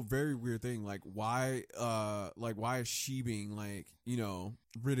was a very weird thing. Like why is she being like, you know,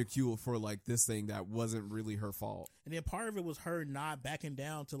 ridiculed for like this thing that wasn't really her fault? And then part of it was her not backing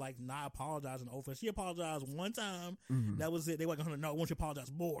down to like not apologizing over. She apologized one time. That was it. They weren't gonna no, I want you to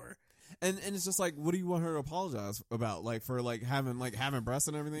apologize more. And it's just like, what do you want her to apologize about? Like for like having breasts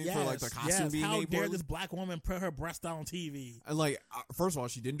and everything, for like the costume being how made. How dare this black woman put her breast out on TV? And like, first of all,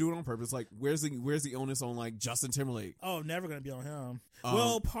 she didn't do it on purpose. Like, where's the onus on like Justin Timberlake? Oh, never gonna be on him.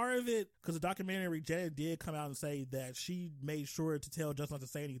 Well, part of it, because the documentary, Janet did come out and say that she made sure to tell Justin not to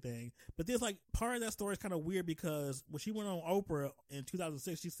say anything. But there's like, part of that story is kind of weird because when she went on Oprah in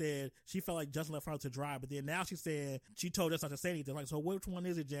 2006, she said she felt like Justin left her out to dry. But then now she said she told Justin not to say anything. Like, so which one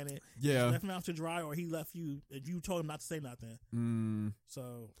is it, Janet? Yeah. She left him out to dry, or he left you, you told him not to say nothing.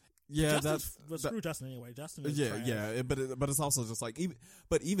 So... Yeah, screw Justin anyway. Justin is trash. But it's also just like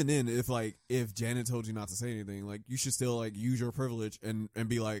even then, if Janet told you not to say anything, like you should still like use your privilege and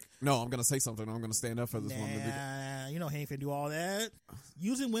be like, no, I'm gonna say something. I'm gonna stand up for this woman. You know, he ain't finna do all that.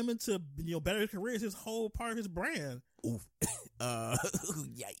 Using women to better their careers is his whole part of his brand. Oof.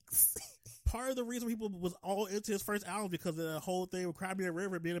 Yikes. Part of the reason people was all into his first album because of the whole thing with Cry Me a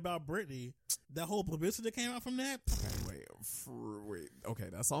River being about Britney. That whole publicity that came out from that. Wait. Okay,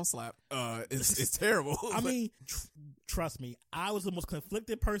 that song slap. It's terrible. I mean, trust me, I was the most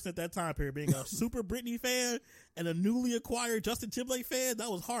conflicted person at that time period. Being a super Britney fan and a newly acquired Justin Timberlake fan, that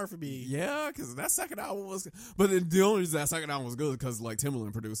was hard for me. Yeah, because that second album was... But the only reason that second album was good because like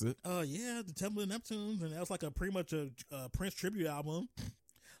Timbaland produced it. Yeah, the Timbaland Neptunes, and that was like pretty much a Prince tribute album.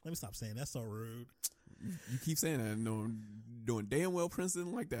 Let me stop saying that's so rude. You keep saying that, knowing damn well Prince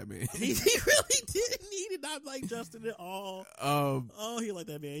didn't like that man. He really didn't. He did not like Justin at all. He liked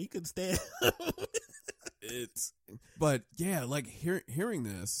that man. He couldn't stand but yeah, like hearing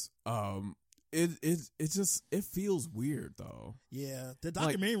this, it feels weird though. Yeah, the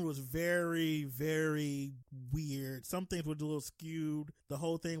documentary was very, very weird. Some things were a little skewed. The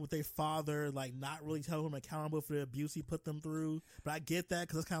whole thing with their father, like not really telling him accountable for the abuse he put them through. But I get that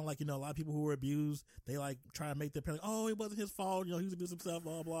because it's kind of like, a lot of people who were abused, they like try to make their parents, oh, it wasn't his fault. He was abusing himself,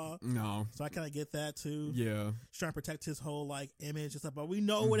 blah, blah. No. So I kind of get that too. Yeah. He's trying to protect his whole like image and stuff. But we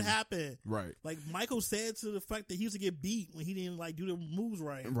know what happened. Right. Like Michael said to the fact that he used to get beat when he didn't like do the moves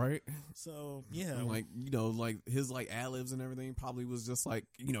right. Right. So yeah. And like, like his like ad-libs and everything probably was just like,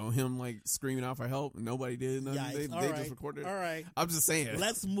 him like screaming out for help. Nobody did nothing. Yikes. They just recorded it. All right. I'm just saying.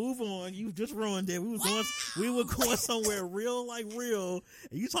 Let's move on. You just ruined it. We were going somewhere real,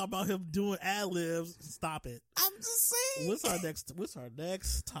 and you talk about him doing ad-libs. Stop it. I'm just saying. What's our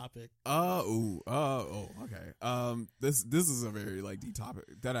next topic? Okay. This is a very like deep topic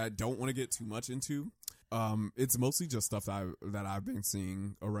that I don't want to get too much into. It's mostly just stuff that I've been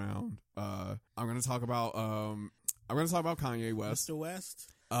seeing around. I'm gonna talk about Kanye West. Mr.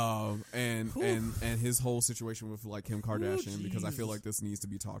 West. And his whole situation with like Kim Kardashian, because I feel like this needs to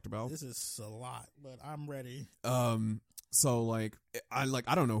be talked about. This is a lot, but I'm ready. So like I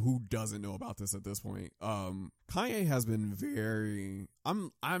don't know who doesn't know about this at this point. Kanye has been very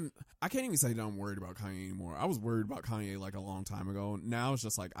I can't even say that I'm worried about Kanye anymore. I was worried about Kanye like a long time ago. Now it's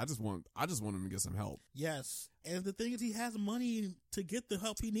just like I just want him to get some help. Yes. And the thing is, he has money to get the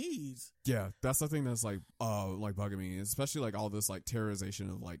help he needs. Yeah, that's the thing that's like bugging me, especially like all this like terrorization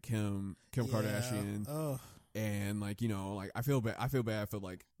of like Kim Kardashian. Ugh. And like like I feel bad for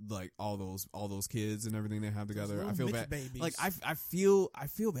like all those kids and everything they have together. I feel bad. Babies. Like I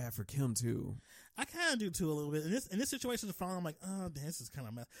feel bad for Kim too. I kind of do too a little bit. In this situation, the phone, I'm like, oh, damn, this is kind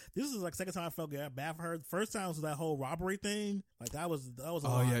of mess. This is like second time I felt bad for her. The first time was that whole robbery thing. Like that was a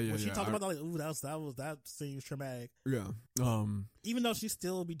lot. Yeah. When she talked about that, like, ooh, that seems traumatic. Yeah. Even though she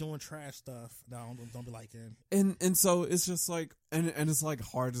still be doing trash stuff, don't be liking. And so it's just like, and it's like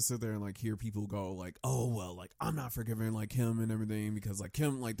hard to sit there and like hear people go like, oh well, like I'm not forgiving like Kim and everything because like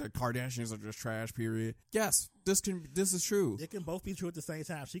Kim, like the Kardashians are just trash. Period. Yes, this is true. It can both be true at the same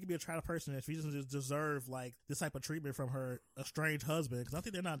time. She could be a trash person if she doesn't just deserve like this type of treatment from her estranged husband. Because I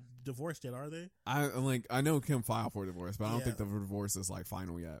think they're not divorced yet, are they? I know Kim filed for divorce, but I don't think the divorce is like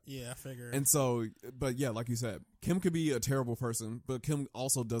final yet. Yeah, I figured. And so, but yeah, like you said, Kim could be a terrible person, but Kim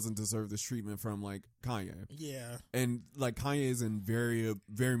also doesn't deserve this treatment from like Kanye. Yeah. And like Kanye is in very,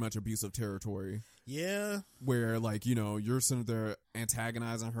 very much abusive territory. Yeah. Where like, you're sitting there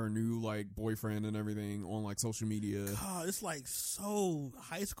antagonizing her new like boyfriend and everything on like social media. God, it's like so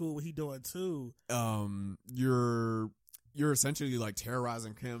high school what he doing too. You're essentially like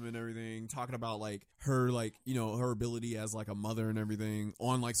terrorizing Kim and everything, talking about like her, like, her ability as like a mother and everything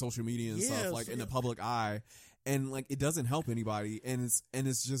on like social media and stuff, like in the public eye. And like, it doesn't help anybody. And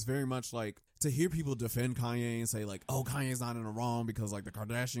it's just very much like to hear people defend Kanye and say like, oh, Kanye's not in the wrong because like the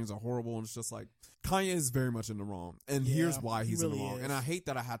Kardashians are horrible. And it's just like, Kanye is very much in the wrong. And here's why he's in the wrong. And I hate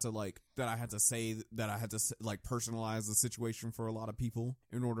that I had to personalize the situation for a lot of people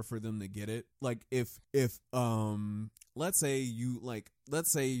in order for them to get it. Like if let's say your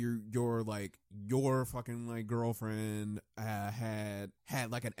fucking like girlfriend had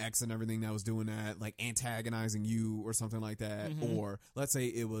like an ex and everything that was doing that, like antagonizing you or something like that. Mm-hmm. Or let's say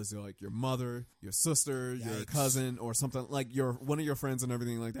it was like your mother, your sister, Yikes. your cousin, or something like one of your friends and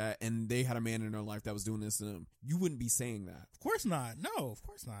everything like that, and they had a man in their life that was doing this to them. You wouldn't be saying that. Of course not. No, of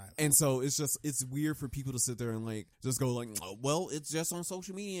course not. And so it's weird for people to sit there and like just go like, oh, well, it's just on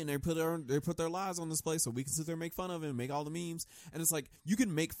social media and they put their lives on display so we can sit there and make fun of it and make all the memes. And it's like, you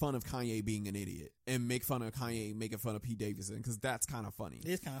can make fun of Kanye being an idiot and make fun of Kanye making fun of Pete Davidson because that's kind of funny. It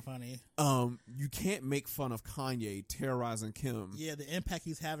is kind of funny. You can't make fun of Kanye terrorizing Kim. Yeah, the impact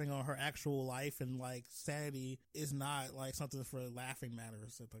he's having on her actual life and like sanity is not like something for laughing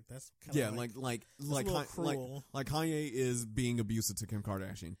matters. Like that's kind of like Kanye is being abusive to Kim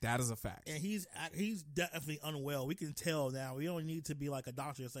Kardashian. That is a fact. And he's definitely unwell. We can tell now. We don't need to be like a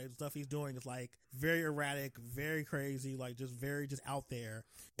doctor to say the stuff he's doing is like very erratic, very crazy, like just out there.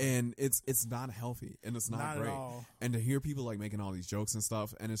 And it's not healthy and it's not great. At all. And to hear people like making all these jokes and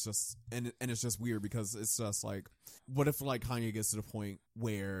stuff, and it's just and it's just weird because it's just like, what if like Kanye gets to the point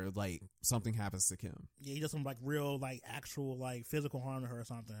where like something happens to Kim? Yeah, he does some like real like actual like physical harm to her or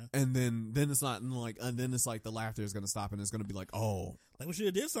something. And then it's not like, and then it's like the laughter is gonna stop and it's gonna be like, oh, like we should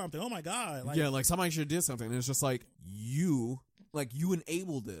have did something. Oh my god! Like, yeah, like somebody should have did something. And it's just like you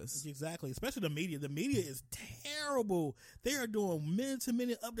enabled this. Exactly. Especially the media. The media is terrible. They are doing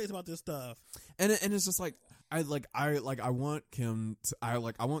minute-to-minute updates about this stuff. And it's just like I want Kim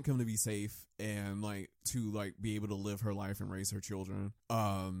to be safe and like to like be able to live her life and raise her children.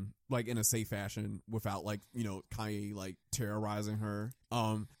 like in a safe fashion without like, you know, Kanye like terrorizing her.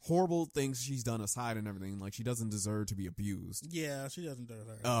 Horrible things she's done aside and everything, like she doesn't deserve to be abused. Yeah, she doesn't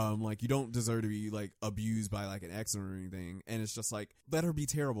deserve. Like you don't deserve to be like abused by like an ex or anything. And it's just like, let her be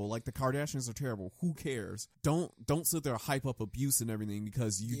terrible. Like the Kardashians are terrible. Who cares? Don't sit there hype up abuse and everything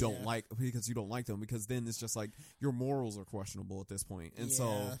because you don't like them, because then it's just like your morals are questionable at this point. And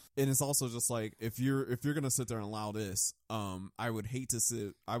so, and it's also just like if you're gonna sit there and allow this, I would hate to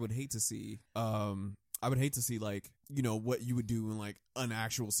see like, you know, what you would do in like an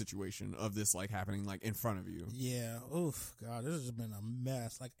actual situation of this like happening like in front of you. Yeah. Oof. God, this has just been a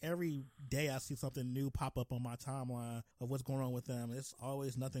mess. Like every day I see something new pop up on my timeline of what's going on with them. It's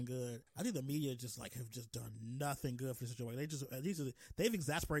always nothing good. I think the media just like have just done nothing good for the situation. They've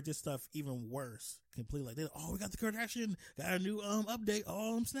exasperated this stuff even worse completely. Like we got the Kardashian, got a new update.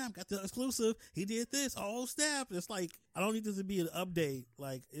 Oh, snap, got the exclusive. He did this. Oh, snap. It's like, I don't need this to be an update.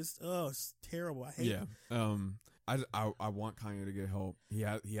 Like it's terrible. I hate it. I want Kanye to get help. He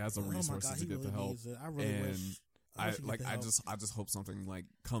has the resources to get the help. I really wish. I just hope something like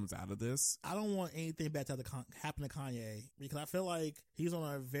comes out of this. I don't want anything bad to happen to Kanye because I feel like he's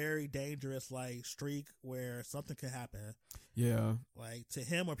on a very dangerous like streak where something could happen. Yeah, like to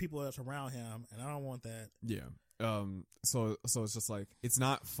him or people that's around him, and I don't want that. Yeah. So it's just like, it's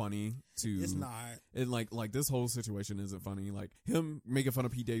not funny to, it's not, and like this whole situation isn't funny. Like him making fun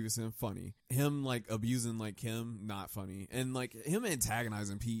of Pete Davidson, funny. Him like abusing like Kim, not funny. And like him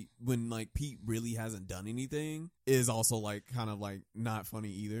antagonizing Pete when like Pete really hasn't done anything is also like kind of like not funny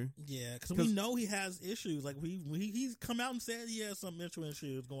either. Yeah, because we know he has issues. Like he's come out and said he has some mental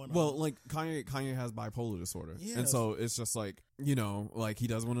issues going on. Well, like Kanye has bipolar disorder, and so it's just like, you know, like he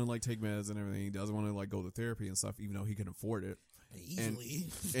doesn't want to like take meds and everything. He doesn't want to like go to therapy and stuff, even though he can afford it easily.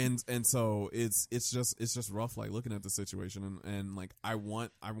 And so it's just rough, like looking at the situation, and like I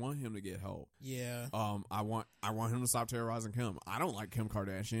want him to get help. Yeah. I want him to stop terrorizing Kim. I don't like Kim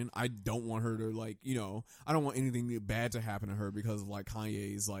Kardashian. I don't want her to like, you know, I don't want anything bad to happen to her because of like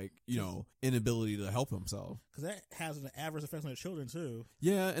Kanye's like, you know, inability to help himself. Because that has an adverse effect on the children too.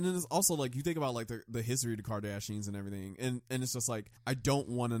 Yeah, and then it's also like you think about like the history of the Kardashians and everything, and it's just like I don't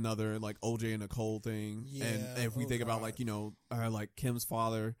want another like OJ and Nicole thing. Yeah, and if we think about like, you know, like Kim's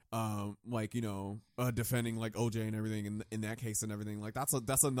father, like, you know, defending like OJ and everything in that case and everything, like that's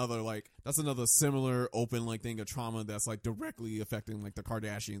another similar open like thing of trauma that's like directly affecting like the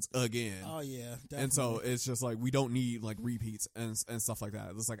Kardashians again. Oh yeah, definitely. And so it's just like we don't need like repeats and stuff like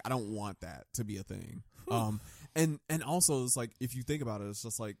that. It's like I don't want that to be a thing. And also it's like if you think about it, it's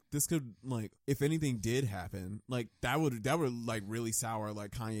just like this could like if anything did happen, like that would like really sour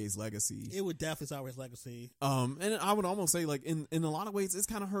like Kanye's legacy. It would definitely sour his legacy. And I would almost say like in a lot of ways it's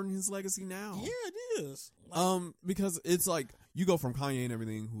kind of hurting his legacy now. Yeah, it is. Like, because it's like you go from Kanye and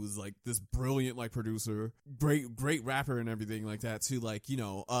everything, who's like this brilliant like producer, great rapper and everything like that, to like, you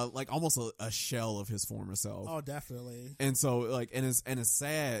know, like almost a shell of his former self. Oh, definitely. And so like, and it's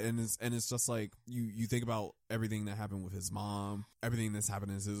sad, and it's just like you think about everything that happened with his mom, everything that's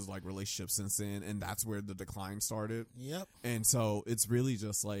happened in his like relationship since then, and that's where the decline started. Yep. And so it's really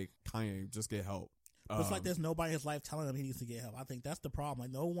just like, Kanye, just get help. It's like there's nobody in his life telling him he needs to get help. I think that's the problem.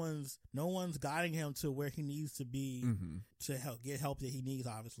 Like no one's guiding him to where he needs to be to get help that he needs.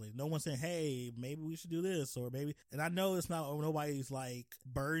 Obviously, no one's saying, "Hey, maybe we should do this," or maybe. And I know it's not nobody's like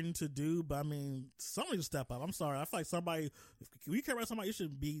burden to do, but I mean, somebody should step up. I'm sorry, I feel like somebody. If you care about somebody, you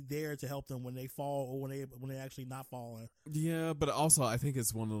should be there to help them when they fall or when they actually not falling. Yeah, but also I think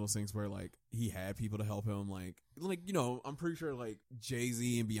it's one of those things where like he had people to help him, like you know, I'm pretty sure like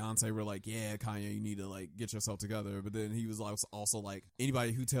Jay-Z and Beyonce were like, yeah, Kanye, you need to like get yourself together. But then he was also like,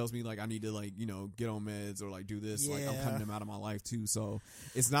 anybody who tells me like I need to like, you know, get on meds or like do this, like I'm cutting him out of my life too. So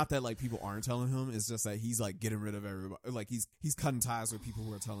it's not that like people aren't telling him, it's just that he's like getting rid of everybody, like he's cutting ties with people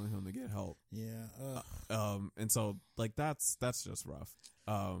who are telling him to get help. And so like that's just rough.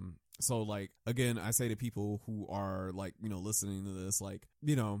 So like, again, I say to people who are like, you know, listening to this, like,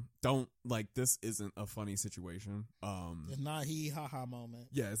 you know, don't like, this isn't a funny situation. It's not a hee-ha-ha moment.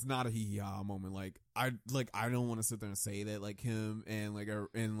 Yeah, it's not a hee-ha-ha moment. Like I don't want to sit there and say that like him and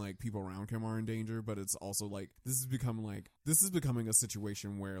like people around him are in danger, but it's also like this is becoming a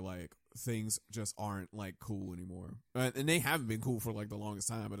situation where like things just aren't like cool anymore, and they haven't been cool for like the longest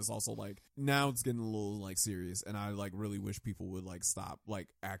time, but it's also like now it's getting a little like serious, and I like really wish people would like stop like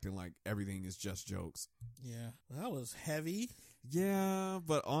acting like everything is just jokes. Yeah, well, that was heavy. Yeah,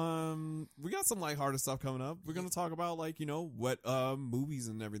 but we got some lighthearted stuff coming up. We're gonna talk about like, you know, what movies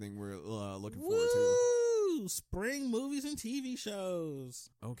and everything we're looking forward to. to spring movies and TV shows.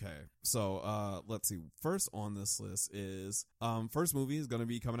 Okay, so let's see. First on this list is first movie is going to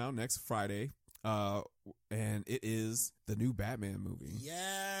be coming out next Friday. And it is the new Batman movie.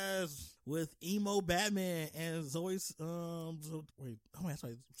 Yes, with emo Batman and Zoe. Zoe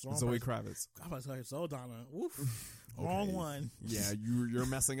Kravitz. I was like Zoldana. Woof. Okay. Wrong one. Yeah, you're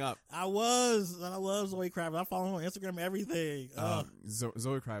messing up. I love Zoe Kravitz. I follow her on Instagram, everything.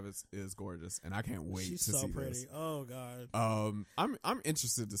 Zoe Kravitz is gorgeous, and I can't wait She's to so see pretty. this. Oh god. I'm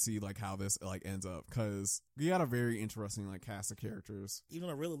interested to see like how this like ends up, because we got a very interesting like cast of characters. Even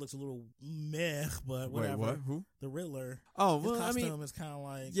though Riddler looks a little meh, but whatever. Wait, what? Who? The Riddler. Oh, his well, costume is kind of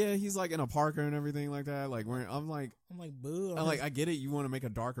like, yeah, he's like in a parka and everything like that. Like I'm like boo. I get it. You want to make a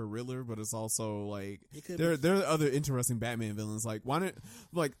darker Riddler, but it's also like it there are other interesting Batman villains. Like why not?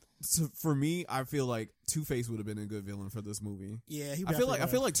 Like for me, I feel like Two-Face would have been a good villain for this movie. Yeah, I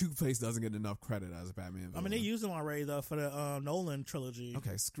feel like Two-Face doesn't get enough credit as a Batman villain. I mean, they used him already though for the Nolan trilogy.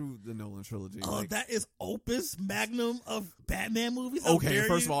 Okay, screw the Nolan trilogy. Oh, that is opus magnum of Batman movies. Okay,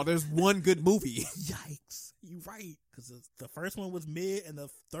 first of all, there's one good movie. Yikes, you're right, because the first one was mid and the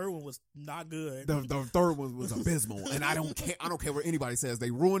third one was not good. The third one was abysmal, and I don't care what anybody says. They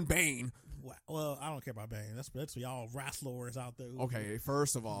ruined Bane. Well, I don't care about Bane. That's y'all wrestlers out there. Okay,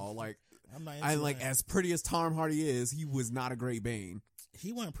 first of all, like I'm not. I like as pretty as Tom Hardy is, he was not a great Bane.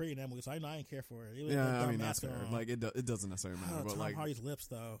 He wasn't pretty in that movie, so I didn't care for it. It was I mean that's fair. Like it doesn't necessarily matter. But Tom like Hardy's lips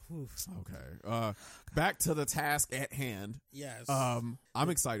though. Oof. Okay. Back to the task at hand. Yes. I'm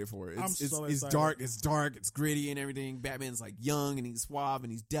excited for it. It's excited. It's dark, it's gritty and everything. Batman's like young and he's suave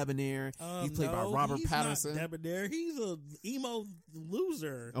and he's debonair. He's played by Robert Pattinson. Not debonair. He's a emo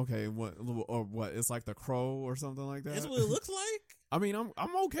loser. Okay, what? It's like The Crow or something like that. That's what it looks like. I mean,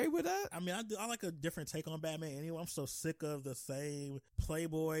 I'm okay with that. I mean, I like a different take on Batman anyway. I'm so sick of the same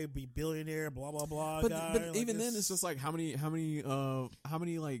playboy, be billionaire, blah blah blah. But like even then, it's just like how many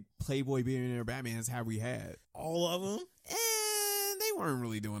like playboy billionaire Batmans have we had? All of them, and they weren't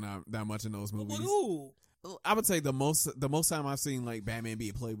really doing that much in those movies. Ooh. I would say the most time I've seen like Batman be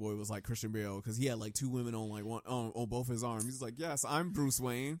a playboy was like Christian Bale, because he had like two women on like one on both his arms. He's like, yes, I'm Bruce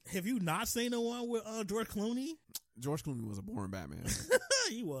Wayne. Have you not seen the one with George Clooney? George Clooney was a boring Batman.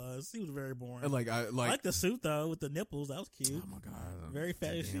 He was very boring. And I like the suit though with the nipples. That was cute. Oh my god, very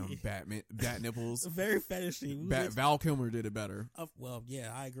fetishy. Bat nipples. Very fetishy. Val Kilmer did it better. Well,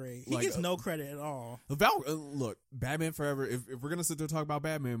 yeah, I agree. He gets no credit at all. Look, Batman Forever. If we're gonna sit there and talk about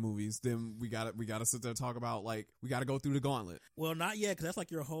Batman movies, then we gotta sit there and talk about like we gotta go through the gauntlet. Well, not yet, because that's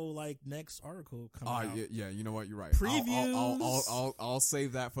like your whole like next article coming out. Yeah. You know what? You're right. Previews. I'll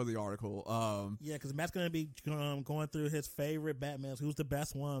save that for the article. Yeah, because Matt's gonna be going through his favorite Batmans. Who's the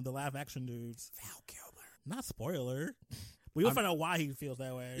best one? The live action dudes. Val Kilmer. Not spoiler. We'll find out why he feels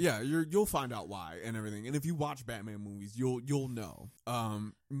that way. Yeah, you'll find out why and everything. And if you watch Batman movies, you'll know.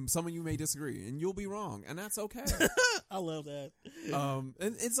 Some of you may disagree, and you'll be wrong, and that's okay. I love that.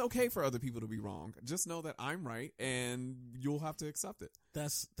 And it's okay for other people to be wrong. Just know that I'm right, and you'll have to accept it.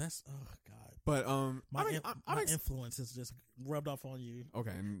 That's oh god. But my influence is just rubbed off on you.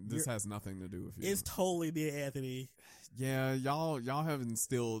 Okay, and this has nothing to do with you. It's totally me, Anthony. Yeah, y'all have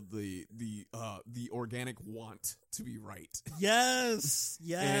instilled the organic want to be right. Yes,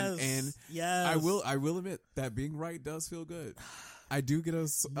 and yes. I will admit that being right does feel good. I do get a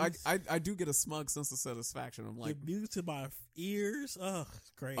smug sense of satisfaction. I'm like, music to my ears. Oh,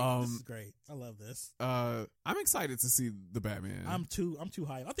 it's great. This is great. I love this. I'm excited to see the Batman. I'm too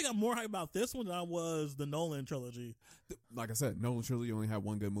hyped. I think I'm more hyped about this one than I was the Nolan trilogy. Like I said, Nolan trilogy only had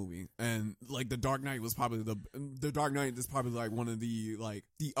one good movie, and like the Dark Knight was probably the Dark Knight is probably like one of the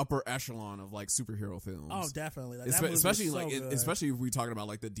upper echelon of like superhero films. Oh, definitely. Like, especially especially if we're talking about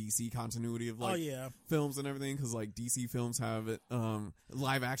like the DC continuity of like films and everything, because like DC films have it.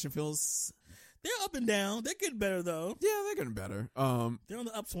 Live action films, they're up and down. They're getting better though. Yeah, they're getting better. They're on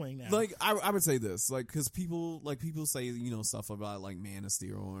the upswing now. Like I would say this, like, because people say stuff about like Man of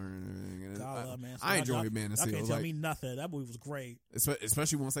Steel I enjoy Man of Steel. I can't tell me nothing. That movie was great,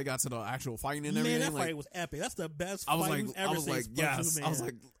 especially once they got to the actual fighting and everything. Man, that fight was epic. That's the best fight we've ever seen. Yes, I was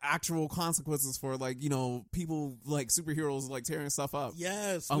like actual consequences for like people like superheroes like tearing stuff up.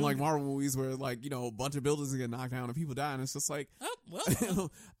 Yes, unlike Marvel movies where like a bunch of buildings get knocked down and people die, and it's just like, oh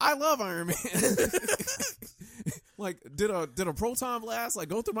well. I love Iron Man. Like, did a proton blast like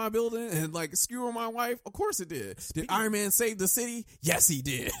go through my building and like skewer my wife? Of course it did. Did Iron Man save the city? Yes, he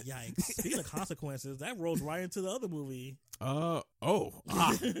did. Yikes! Speaking of consequences, that rolls right into the other movie. Ooh.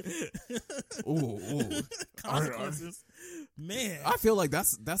 Consequences. Man, I feel like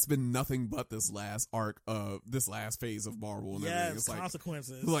that's been nothing but this last arc of this last phase of Marvel and everything. It's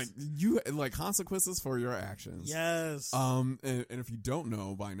consequences. Like you like consequences for your actions. Yes. And if you don't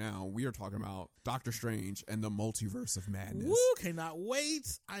know by now, we are talking about Doctor Strange and the Multiverse of Madness. Woo, cannot wait.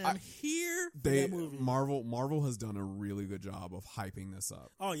 I am here for that movie. Marvel has done a really good job of hyping this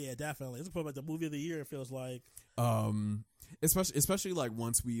up. Oh yeah, definitely. It's probably like the movie of the year, it feels like. Especially like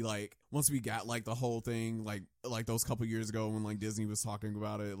once we got like the whole thing like those couple years ago when like Disney was talking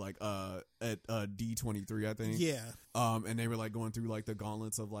about it like at D23 I think. Yeah. And they were like going through like the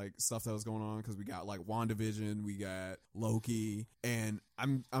gauntlets of like stuff that was going on because we got like WandaVision, we got Loki, and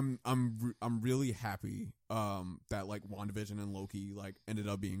I'm really happy that like WandaVision and Loki like ended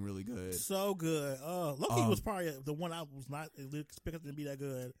up being really good. So good. Loki was probably the one I was not expecting to be that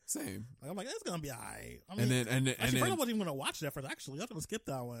good. Same. Like, I'm like, that's gonna be alright. I mean, and then I wasn't even gonna watch that first. Actually, I was gonna skip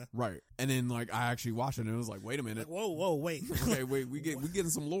that one. Right. And then like I actually watched it and it was like, wait a minute. Like, whoa, wait. Okay, wait. We getting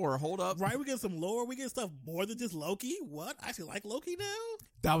some lore. Hold up. Right. We get some lore. We get stuff more than just Loki. What? I actually like Loki now.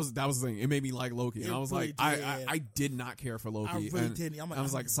 That was the thing. It made me like Loki, and I was really like, I did not care for Loki. I really didn't. I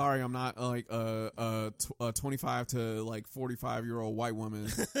was like, sorry, I'm not like a 25 to like 45-year-old white woman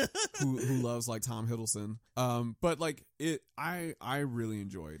who loves like Tom Hiddleston. But like I really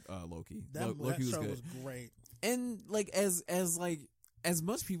enjoyed Loki. Loki was show good. Was great. And like as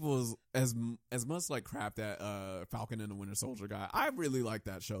much people as much like crap that Falcon and the Winter Soldier got, I really like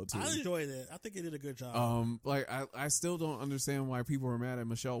that show too. I enjoyed it. I think it did a good job. Like I still don't understand why people are mad at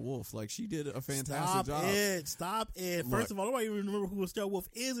Michelle Wolf. Like she did a fantastic job. Stop it. First of all, nobody even remember who Michelle Wolf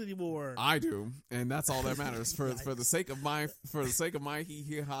is anymore. I do, and that's all that matters. For the sake of my hee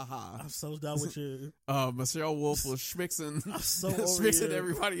hee ha ha. I'm so done with you. Michelle Wolf was schmixing, schmixing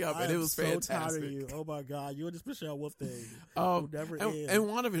everybody up, and it was fantastic. So tired of you. Oh my god, you and this Michelle Wolf thing. Never and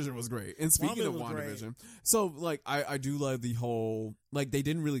WandaVision was great. And speaking of WandaVision, so like I do love the whole like they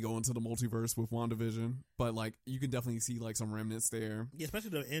didn't really go into the multiverse with WandaVision, but like you can definitely see like some remnants there. Yeah, especially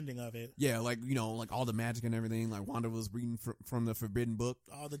the ending of it. Yeah, like you know, like all the magic and everything. Like Wanda was reading from the Forbidden Book.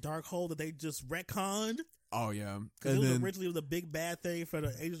 Oh, the dark hole that they just retconned. Oh yeah, because it was originally the big bad thing for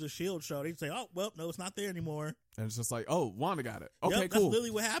the Agents of S.H.I.E.L.D. show. They'd say, "Oh, well, no, it's not there anymore." And it's just like, "Oh, Wanda got it." Okay, yep, cool. That's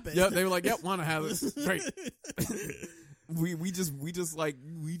literally what happened. Yep, they were like, "Yep, Wanda has it." Great. we just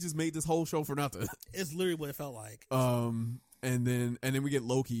made this whole show for nothing. It's literally what it felt like. And then we get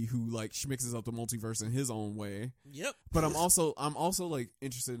Loki who like schmixes up the multiverse in his own way. Yep. But I'm also like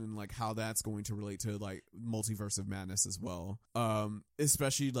interested in like how that's going to relate to like Multiverse of Madness as well.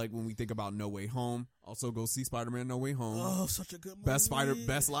 Especially like when we think about No Way Home. Also go see Spider-Man No Way Home. Oh, such a good movie.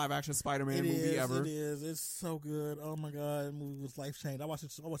 Best live action Spider-Man movie ever. It is. It's so good. Oh my god, that movie was life changing. I watched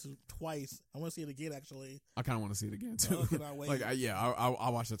it twice. I want to see it again actually. I kind of want to see it again too. Oh, cannot wait. Like I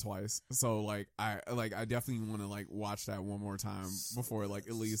watched it twice. So like I definitely want to like watch that one more time before like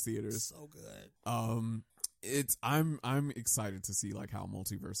it leaves theaters. So good. I'm excited to see like how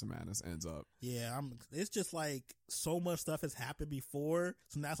Multiverse of Madness ends up. Yeah, it's just like so much stuff has happened before,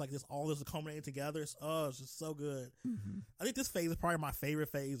 so now it's like all this is culminating together. It's just so good. Mm-hmm. I think this phase is probably my favorite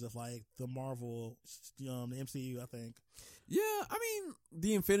phase of like the Marvel, the MCU. I think. Yeah, I mean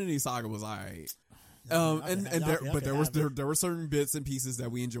the Infinity Saga was alright. There were certain bits and pieces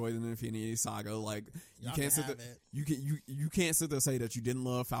that we enjoyed in the Infinity Saga. Like you can't sit there and say that you didn't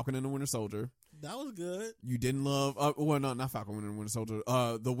love Falcon and the Winter Soldier. That was good. You didn't love not Falcon and the Winter Soldier.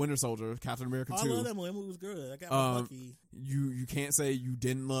 The Winter Soldier, Captain America 2. I love that movie. That movie was good. I got lucky. You can't say you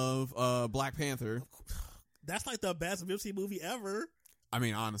didn't love Black Panther. That's like the best MCU movie ever. I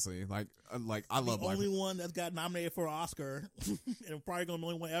mean, honestly, like I love the only one that's got nominated for an Oscar, and probably the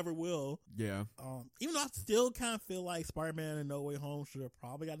only one ever will. Yeah. Even though I still kind of feel like Spider-Man and No Way Home should have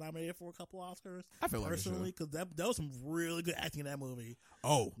probably got nominated for a couple Oscars. I feel personally because that was some really good acting in that movie.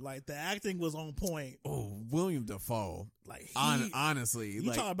 Oh, like the acting was on point. Oh, William Dafoe. Like honestly, you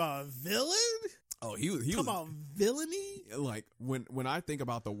like, talk about a villain. Oh, he was about villainy. Like when I think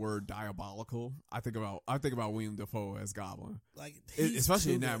about the word diabolical, I think about William Dafoe as Goblin. Like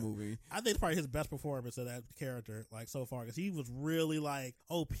especially in that movie, I think it's probably his best performance of that character, like so far, because he was really like,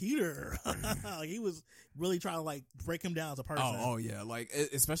 oh Peter, like, he was really trying to like break him down as a person. Oh yeah, like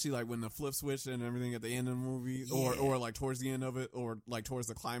especially like when the flip switch and everything at the end of the movie, or like towards the end of it, or like towards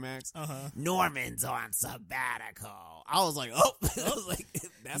the climax. Norman's on sabbatical. I was like, I was like,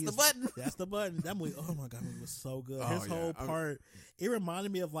 that's the button. That's the button. That movie, oh my god, that movie was so good. Oh, His yeah. whole part, it reminded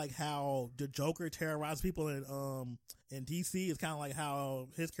me of like how the Joker terrorized people in DC. It's kind of like how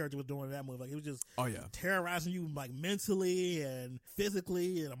his character was doing in that movie. Like, it was just terrorizing you like mentally and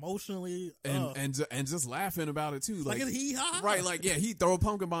physically and emotionally, and just laughing about it too. Like he ha, right? Like, yeah, he throw a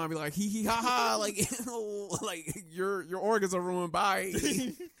pumpkin bomb, and be like, he ha ha, like, like your organs are ruined. Bye.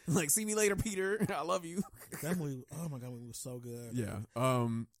 Like, see me later, Peter. I love you. That movie, oh my god, it was so good. Yeah.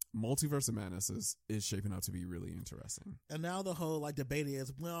 Multiverse of Madness is shaping up to be really interesting. And now the whole like debate is,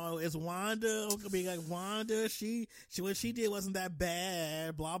 well, is Wanda gonna be like Wanda? She what she did wasn't that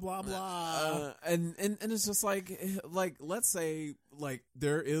bad. Blah blah blah. And it's just like let's say like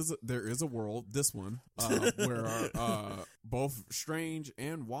there is a world, this one, where both Strange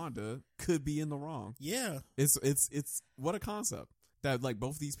and Wanda could be in the wrong. Yeah. It's what a concept that like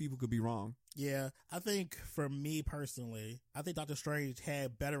both these people could be wrong. Yeah, I think for me personally, I think Doctor Strange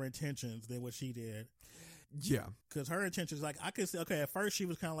had better intentions than what she did. Yeah. Because her intentions, like, I could say, okay, at first she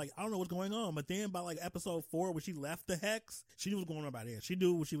was kind of like, I don't know what's going on. But then by like episode 4, when she left the Hex, she knew what was going on about it. She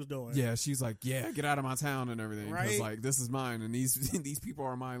knew what she was doing. Yeah, she's like, yeah, get out of my town and everything. Because, right? like, this is mine. And these people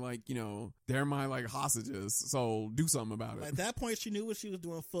are my, like, you know, they're my, like, hostages. So do something about it. At that point, she knew what she was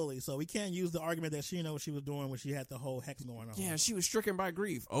doing fully. So we can't use the argument that she didn't know what she was doing when she had the whole Hex going on. Yeah, she was stricken by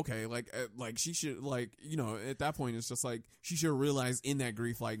grief. Okay, like she should, like, you know, at that point, it's just like, she should realize in that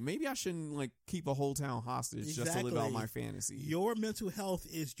grief, like, maybe I shouldn't, like, keep a whole town hostage just to live out my fantasy. Your mental health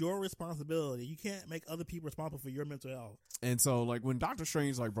is your responsibility. You can't make other people responsible for your mental health. And so, like, when Doctor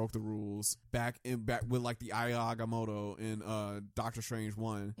Strange like broke the rules back with like the Aya Agamotto in Doctor Strange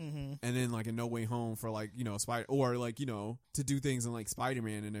 1, and then like in No Way Home for like, you know, or like, you know, to do things in like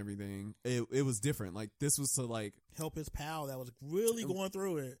Spider-Man and everything, it was different. Like, this was to like help his pal that was really going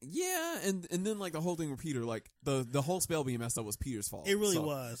through it. Yeah, and then like the whole thing with Peter, like the whole spell being messed up was Peter's fault. It really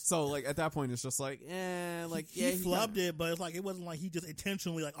was. So like at that point, it's just like, he flubbed it, but it's like it wasn't like he just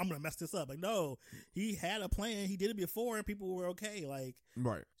intentionally like, I'm gonna mess this up. Like, no, he had a plan. He did it before, and people were okay. Like,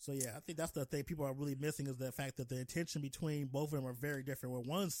 right. So yeah, I think that's the thing people are really missing, is the fact that the intention between both of them are very different. Where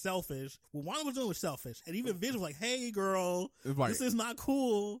one's selfish, what one was doing was selfish, and even Vision was like, "Hey, girl, this is not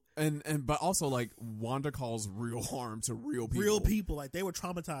cool." And but also like Wanda caused real harm to real people. Real people, like they were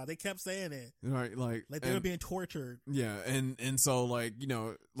traumatized. They kept saying it, right? Like they were being tortured. Yeah, and so like, you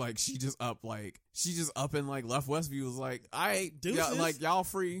know, like she just up and like left Westview, was like, like y'all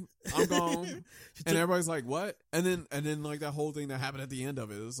free, I'm gone. And everybody's like, what? And then like that whole thing that happened at the end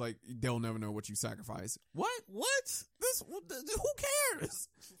of it, it's like, they'll never know what you sacrificed. What? Who cares?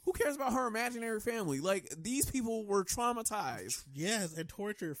 Who cares about her imaginary family? Like, these people were traumatized. Yes, and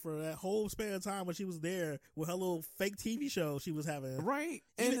tortured for that whole span of time when she was there with her little fake TV show she was having. Right.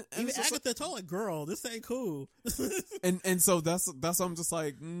 And Agatha told her, girl, this ain't cool. and so that's I'm just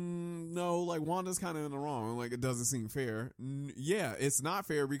like, no, like Wanda's kind of in the wrong. Like, it doesn't seem fair. Yeah, it's not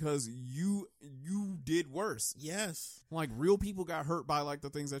fair because you did worse. Yes. Like, real people got hurt by like the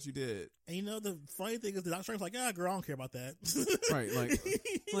things that you did. And you know, the funny thing is the Doctor Strange's like, yeah, girl, I don't care about that. Right.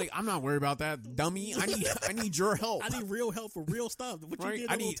 Like I'm not worried about that, dummy. I need your help. I need real help for real stuff. What right? You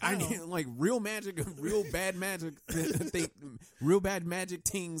did I need like real magic, real bad magic. Real bad magic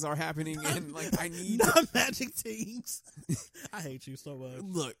things are happening, and like I need not magic things. I hate you so much.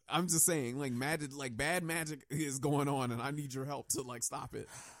 Look, I'm just saying, like magic, like bad magic is going on, and I need your help to like stop it.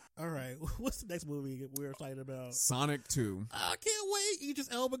 All right, what's the next movie we're excited about? Sonic 2. I can't wait. Idris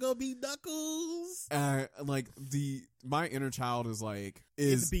Elba gonna be Knuckles. Like my inner child is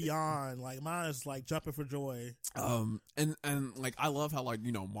it's beyond. Like, mine is like jumping for joy. And like I love how, like,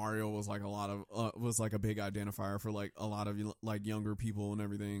 you know, Mario was like was like a big identifier for like a lot of like younger people and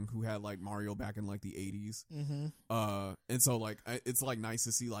everything who had like Mario back in like the 80s. And so like it's like nice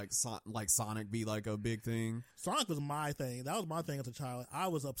to see like Sonic be like a big thing. Sonic was my thing. That was my thing as a child. I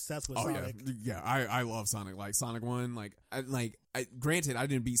was obsessed with Sonic. Yeah, I love Sonic. Like Sonic 1, granted, I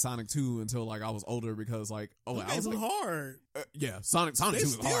didn't beat Sonic 2 until like I was older because like I was like, hard. Yeah, Sonic 2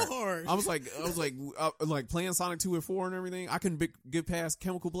 was hard. I was like playing Sonic 2 and 4 and everything. I couldn't get past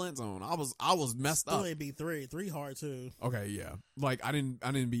Chemical Blend Zone. I was messed up. Still ain't beat 3. 3 hard too. Okay, yeah. Like I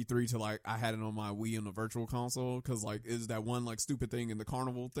didn't beat 3 till like I had it on my Wii on the Virtual Console because like it's that one like stupid thing in the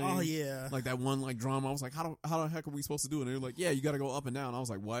carnival thing. Oh yeah. Like that one like drum. I was like, how the heck are we supposed to do it? And they're like, yeah, you got to go up and down. I was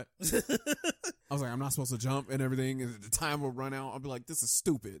like, what? I was like, I'm not supposed to jump and everything. And the time will run out. I'll be like, this is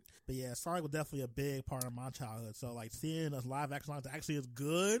stupid. But yeah, Sonic was definitely a big part of my childhood. So like seeing a live action Sonic that actually is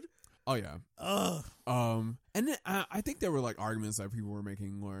good. Oh yeah. And then, I think there were like arguments that people were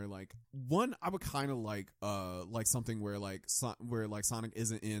making where like one, I would kind of like something where like Sonic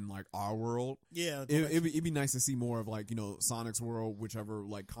isn't in like our world. Yeah, it'd be nice to see more of like, you know, Sonic's world, whichever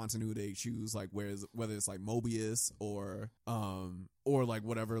like continuity they choose, like whether it's like Mobius or like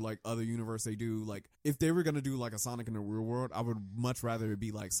whatever like other universe they do. Like if they were gonna do like a Sonic in the real world, I would much rather it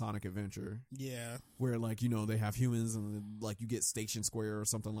be like Sonic Adventure. Yeah, where like, you know, they have humans and like you get Station Square or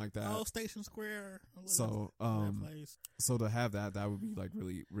something like that. Oh, Station Square. So so to have that would be like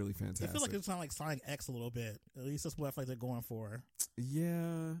really, really fantastic. I feel like it's kind of like Sonic X a little bit. At least that's what I feel like they're going for.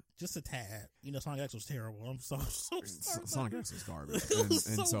 Yeah, just a tad. You know, Sonic X was terrible. I'm so sorry. Sonic X was garbage,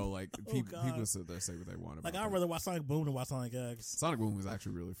 and so like people sit there say what they want about. Like I'd rather watch Sonic Boom than watch Sonic X. Sonic Boom was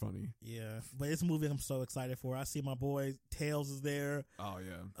actually really funny. Yeah, but it's a movie I'm so excited for. I see my boy Tails is there. Oh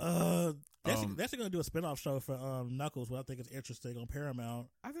yeah. They're actually going to do a spinoff show for Knuckles, which I think is interesting on Paramount.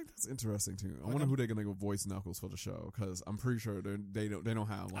 I think that's interesting too. I wonder who they're going to go voice Knuckles for the show, because I'm pretty sure they don't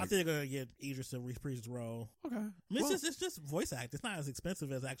have. Like, I think they're going to get Idris to reprise his role. Okay, I mean, it's just voice act. It's not as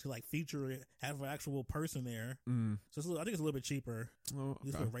expensive as actually like have an actual person there. So I think it's a little bit cheaper. Oh, okay. At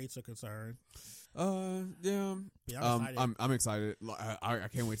least when rates are concerned. Yeah. I'm excited. I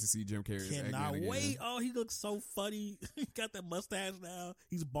can't wait to see Jim Carrey's Eggman Cannot again. wait. Oh, he looks so funny. He got that mustache now.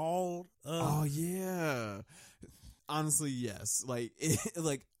 He's bald. Oh yeah. Honestly, yes. Like,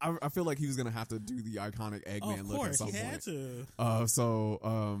 I feel like he was gonna have to do the iconic Eggman look at some point. Of course, he had to. So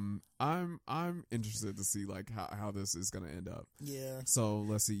I'm interested to see like how this is gonna end up. Yeah. So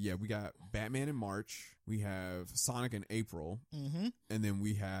let's see. Yeah, we got Batman in March. We have Sonic in April, and then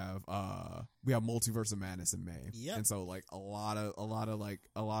we have Multiverse of Madness in May. Yep. And so like a lot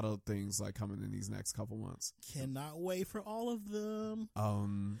of things like coming in these next couple months. Cannot wait for all of them.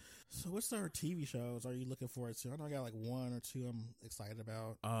 So what's our TV shows are you looking forward to? I know I got like one or two I'm excited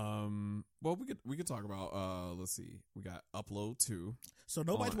about. Well, we could talk about let's see. We got Upload 2. So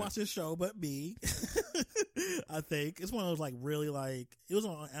nobody's watched this show but me. I think it's one of those like really like it was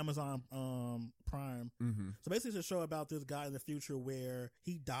on Amazon Prime. So basically it's a show about this guy in the future where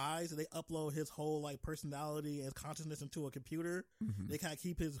he dies and they upload his whole like personality and consciousness into a computer. They kind of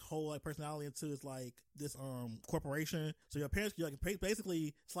keep his whole like personality into his like this corporation. So your parents like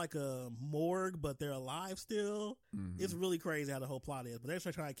basically it's like a morgue but they're alive still. It's really crazy how the whole plot is. But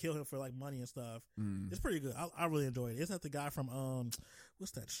they're trying to kill him for like money and stuff. It's pretty good. I really enjoyed it. It's not the guy from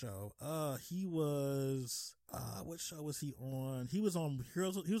what's that show? He was what show was he on? He was on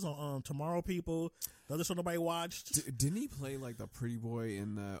Heroes. He was on Tomorrow People. The other show nobody watched. Didn't he play like the pretty boy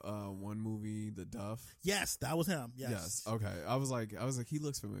in the one movie, The Duff? Yes, that was him. Yes. Okay. I was like, he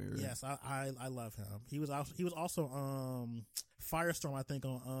looks familiar. Yes, I love him. He was also Firestorm, I think,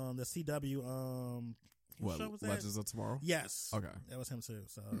 on the CW. What show was that? Legends of Tomorrow? Yes. Okay. That was him too.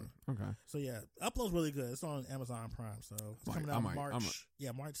 So okay. So yeah, Upload's really good. It's on Amazon Prime. So it's coming out March.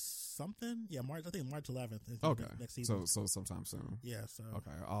 March something. Yeah, March. I think March 11th. Okay. Next season. So sometime soon. Yeah. So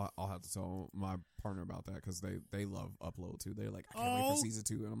okay, I'll have to tell my partner about that because they love Upload too. They're like, I can't wait for season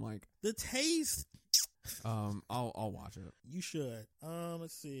 2, and I'm like, the taste. I'll watch it. You should.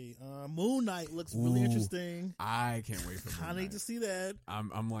 Let's see. Moon Knight looks really interesting. I can't wait for Moon Knight. I need to see that.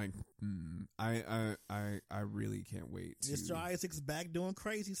 I'm like, I really can't wait. Mr. Isaac's back doing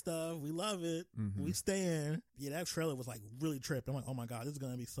crazy stuff. We love it. We stand. Yeah, that trailer was like really tripping. I'm like, oh my god, this is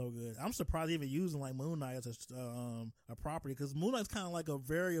gonna be so good. I'm surprised they even using like Moon Knight as a property because Moon Knight's kind of like a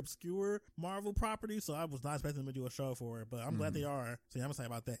very obscure Marvel property. So I was not expecting them to do a show for it, but I'm glad they are. So yeah, I'm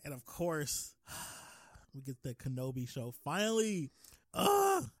excited about that. And of course. We get the Kenobi show finally.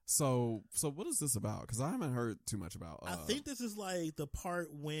 So what is this about? Because I haven't heard too much about. I think this is like the part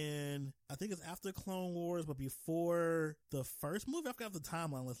when I think it's after Clone Wars, but before the first movie. I forgot the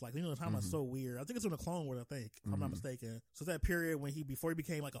timeline looks like. You know, the timeline's so weird. I think it's in the Clone Wars. I think, if I'm not mistaken. So it's that period when before he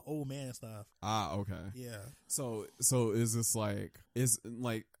became like an old man and stuff. Okay. Yeah. So is this like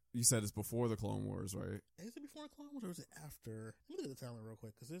you said it's before the Clone Wars, right? Is it before the Clone Wars or is it after? Let me look at the timeline real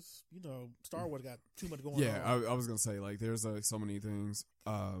quick because it's Star Wars got too much going on. Yeah, I was gonna say like there's so many things.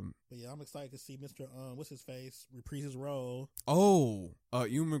 But yeah, I'm excited to see Mr. What's his face reprise his role. Oh,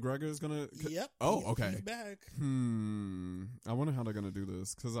 Ewan McGregor is gonna. Yep. Oh, okay. He's back. I wonder how they're gonna do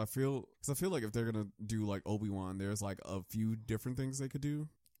this because I feel like if they're gonna do like Obi-Wan, there's like a few different things they could do.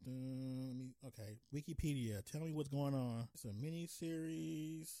 Okay, Wikipedia. Tell me what's going on. It's a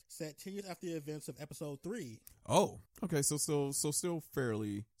mini-series set 10 years after the events of Episode 3. Oh, okay. So still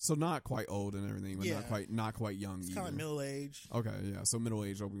fairly, so not quite old and everything, but not quite young. It's kind of middle age. Okay, yeah. So middle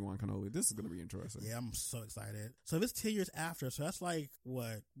age Obi-Wan Kenobi. This is gonna be interesting. Yeah, I'm so excited. So if it's 10 years after, so that's like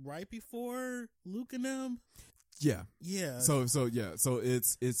what, right before Luke and them? Yeah. Yeah. So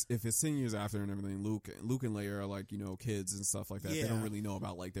it's if it's 10 years after and everything, Luke and Leia are like, kids and stuff like that. Yeah. They don't really know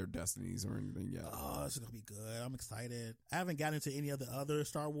about like their destinies or anything yet. Oh, it's gonna be good. I'm excited. I haven't gotten into any of the other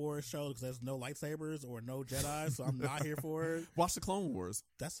Star Wars shows because there's no lightsabers or no Jedi, so I'm not here for it. Watch the Clone Wars.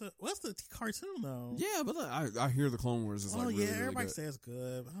 That's the cartoon though. Yeah, but I hear the Clone Wars is like really, really everybody good. says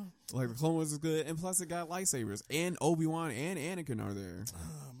good. Like the Clone Wars is good, and plus it got lightsabers, and Obi-Wan and Anakin are there.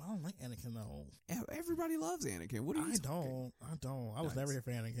 I don't like Anakin though. Everybody loves Anakin. What are you talking? I don't. I was never here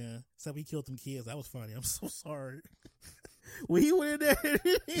for Anakin. Except he killed them kids. That was funny. I'm so sorry. When he went in there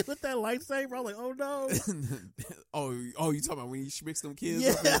with that lightsaber, I was like, oh no. oh, you talking about when he mixed them kids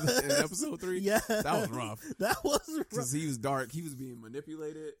Yeah. up in episode 3? Yeah. That was rough. That was rough. Because he was dark. He was being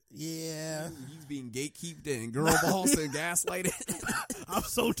manipulated. Yeah. He's being gatekeeped and girl bossed and gaslighted. I'm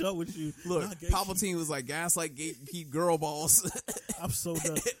so done with you. Look, Palpatine was like gaslight, gatekeep, girl boss. I'm so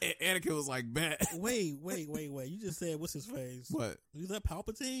done. And Anakin was like, bet. Wait. You just said, what's his face? What? You that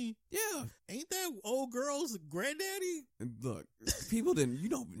Palpatine? Yeah. Ain't that old girl's granddaddy? Look, people didn't,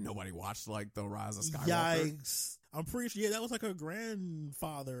 nobody watched like The Rise of Skywalker. Yikes. I'm pretty sure, that was like her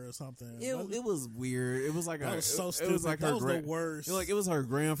grandfather or something. It was weird. It was like that was so stupid. It was like that was the worst. It was her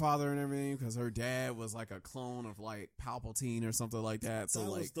grandfather and everything because her dad was like a clone of like Palpatine or something like that. So that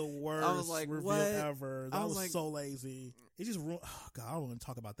like was the worst I was like, reveal what? ever. That was like, so lazy. It just ruined. Oh God, I don't want to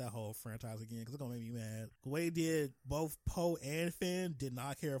talk about that whole franchise again because it's gonna make me mad. The way it did both Poe and Finn, did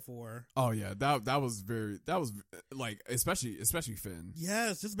not care for. Oh yeah, that was like especially Finn.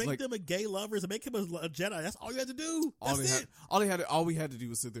 Yes, just make like, them a gay lovers and make him a Jedi. That's all you had to do. All we had to do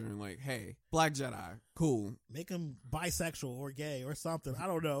was sit there and like, hey, Black Jedi, cool. Make him bisexual or gay or something. I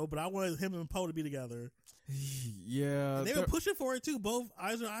don't know, but I wanted him and Poe to be together. Yeah, and they were pushing for it too. Both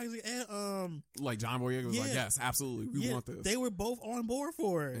Isaac and like John Boyega was like, yes, absolutely, we want this. They were both on board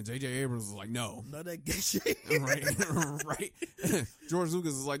for it. And J.J. Abrams was like, no, none of that gay shit. right. George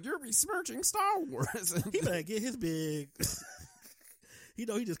Lucas is like, you're besmirching Star Wars. He better get his big. He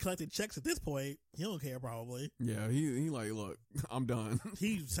just collected checks at this point. He don't care probably. Yeah, he like, look, I'm done.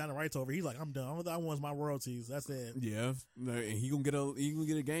 He signed the rights over. He's like, I'm done. All I want is my royalties. That's it. Yeah, and he gonna get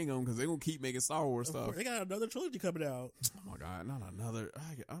a gang on because they gonna keep making Star Wars stuff. They got another trilogy coming out. Oh my God, not another.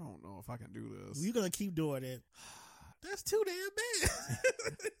 I don't know if I can do this. You're gonna keep doing it. That's too damn bad.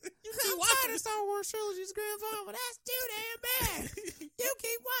 You keep watching the Star Wars trilogy's grandfather. That's too damn bad. You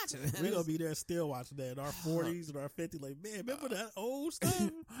keep watching. We're gonna be there still watching that in our 40s and our 50s. Like, man, remember that old stuff?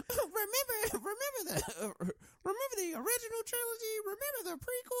 remember the original trilogy. Remember the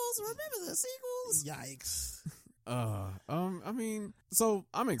prequels. Remember the sequels. Yikes. I mean, so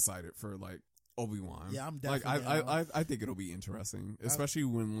I'm excited for like Obi-Wan. Yeah, I'm definitely like I think it'll be interesting, especially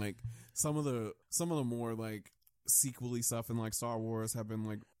when like some of the more like sequel-y stuff in like Star Wars have been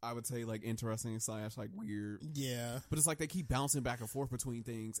like, I would say like interesting / like weird. Yeah. But it's like they keep bouncing back and forth between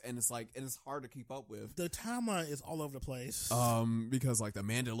things and it's hard to keep up with. The timeline is all over the place. Because like the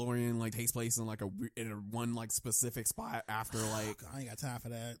Mandalorian like takes place in like in a one like specific spot after like I ain't got time for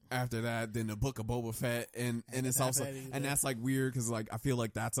that. After that, then the Book of Boba Fett and it's also and that's like weird because like I feel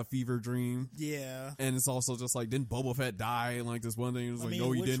like that's a fever dream. Yeah. And it's also just like, didn't Boba Fett die in like this one thing? It was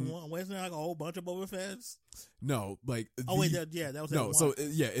no, he didn't. Wasn't there like a whole bunch of Boba Fetts? No, like that was no. So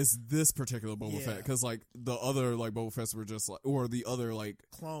it's this particular Boba Fett because like the other like Boba Fetts were just like, or the other like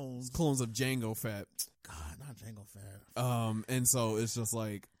clones of Jango Fett. God, not Jango Fett. And so it's just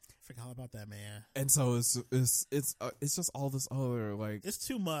like, forgot all about that, man. And so it's just all this other like, it's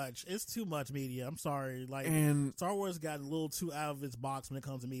too much. It's too much media. I'm sorry. Like, and Star Wars got a little too out of its box when it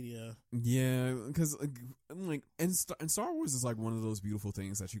comes to media. Yeah, because like and Star Wars is like one of those beautiful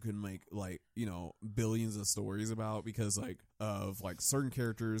things that you can make like, billions of stories about because like of like certain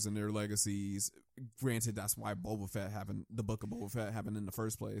characters and their legacies. Granted, that's why the Book of Boba Fett happened in the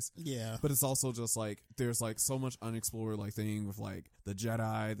first place. Yeah, but it's also just like there's like so much unexplored like thing with like the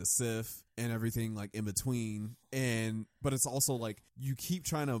Jedi, the Sith, and everything like in between. But it's also like you keep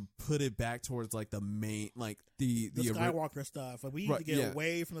trying to put it back towards like the main like the Skywalker stuff. Like we need to get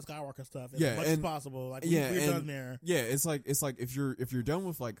away from the Skywalker stuff as much as possible. Like we're done there. Yeah, it's like if you're done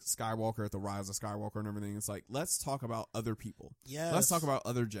with like Skywalker at the Rise of Skywalker and everything, it's like let's talk about other people. Yeah, let's talk about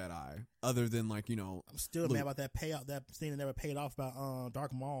other Jedi other than like I'm still mad about that payout. That scene that never paid off about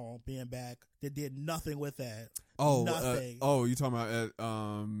Darth Maul being back. They did nothing with that. Oh, nothing. You talking about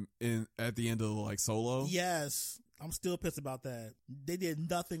at the end of like Solo? Yes. I'm still pissed about that. They did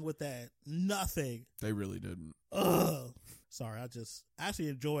nothing with that. Nothing. They really didn't. Ugh. Sorry, I actually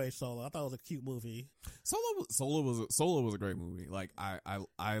enjoyed Solo. I thought it was a cute movie. Solo was a great movie. Like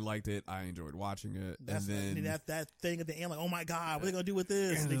I liked it. I enjoyed watching it. That's, and then that thing at the end, like, oh my god, what are they gonna do with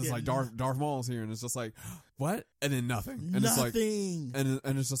this? And it's like Darth Maul's here, and it's just like, what? And then nothing. And nothing. It's like,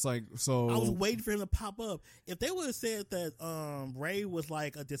 and it's just like, so I was waiting for him to pop up. If they would have said that Rey was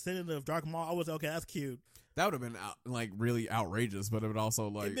like a descendant of Darth Maul, I was okay. That's cute. That would have been like really outrageous, but it would also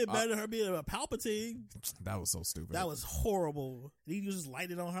like it'd been better than her being a Palpatine. That was so stupid. That was horrible. He just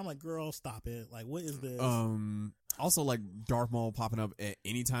lighted on her. I'm like, girl, stop it. Like, what is this? Also, like Darth Maul popping up at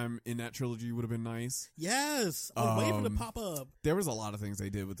any time in that trilogy would have been nice. Yes, I was waiting for him to pop up. There was a lot of things they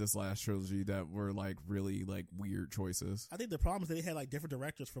did with this last trilogy that were like really like weird choices. I think the problem is that they had like different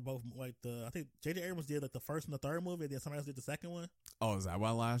directors for both. Like I think J.J. Abrams did like the first and the third movie, and then somebody else did the second one. Oh, is that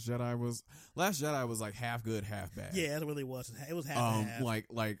why Last Jedi was? Last Jedi was like half good, half bad. Yeah, it really was. It was half and half.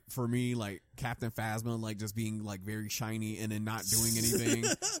 Like for me, like Captain Phasma, like just being like very shiny and then not doing anything.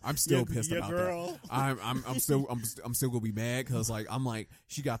 I'm still pissed about girl. that. I'm still gonna be mad because like I'm like,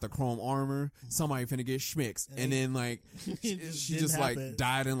 she got the chrome armor, somebody finna get schmicks, and then like she just like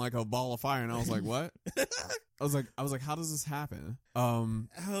died in like a ball of fire, and I was like, what? I was like, how does this happen? That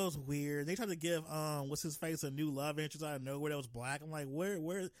was weird. They tried to give what's his face a new love interest out of nowhere that was black. I'm like, where?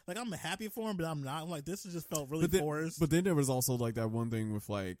 Like, I'm happy for him, but I'm not. I'm like, this just felt really forced. But then there was also like that one thing with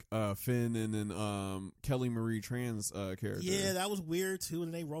like Finn and then Kelly Marie Tran's character. Yeah, that was weird too.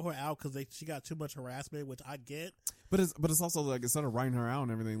 And they wrote her out because she got too much harassment, which I get. But it's also like, instead of writing her out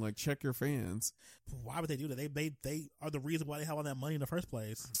and everything, like, check your fans. Why would they do that? They are the reason why they have all that money in the first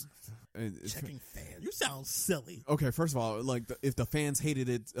place. Checking fans. You sound silly. Okay, first of all, like if the fans hated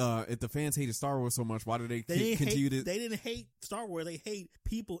it, if the fans hated Star Wars so much, why did they continue to? They didn't hate Star Wars. They hate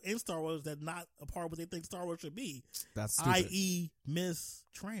people in Star Wars that not a part of what they think Star Wars should be. That's stupid. I.e. Miss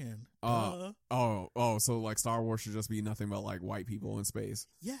Tran. So like Star Wars should just be nothing but like white people in space.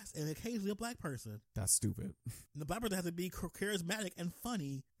 Yes, and occasionally a black person. That's stupid. The black person has to be charismatic and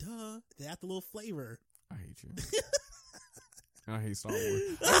funny. Duh. They have the little flavor. I hate you. I hate Star Wars.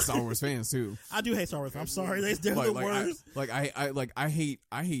 I hate Star Wars fans too. I do hate Star Wars. I'm sorry, they're the worst. I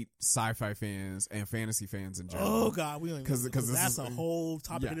hate sci-fi fans and fantasy fans in general. Oh God, we don't because that's a whole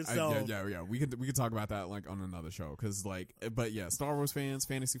topic in itself. Yeah. We could talk about that like on another show. Because but yeah, Star Wars fans,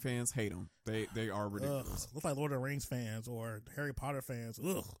 fantasy fans hate them. They are ridiculous. Look like Lord of the Rings fans or Harry Potter fans.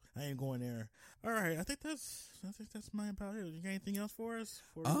 Ugh, I ain't going there. All right, I think that's my about it. You got anything else for us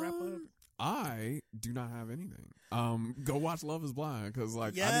before we wrap up? I do not have anything. Go watch Love Is Blind because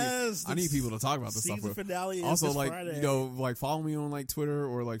like yes, I need people to talk about this stuff with. Finale is also this like Friday. You know, like follow me on like Twitter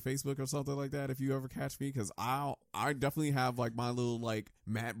or like Facebook or something like that if you ever catch me, because I definitely have like my little like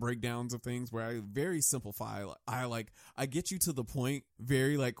Matt breakdowns of things where I very simplify. I get you to the point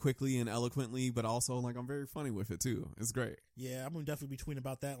very like quickly and eloquently, but also like I'm very funny with it too. It's great. Yeah, I'm gonna definitely be tweeting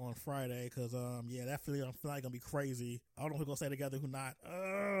about that on Friday because that finale gonna be crazy. I don't know who's gonna stay together, who not.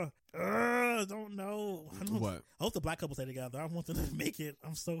 I don't know. What? I hope the black couple stay together. I want them to make it.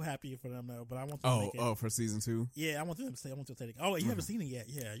 I'm so happy for them though, but I want them to make it. Oh, for season 2? Yeah, I want them to stay together. Oh, you haven't seen it yet?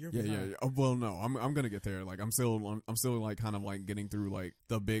 Yeah, you're yeah. Oh, well, no, I'm gonna get there. Like I'm still like kind of like getting through like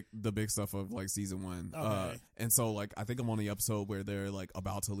the big stuff of like season 1. Okay. And so like I think I'm on the episode where they're like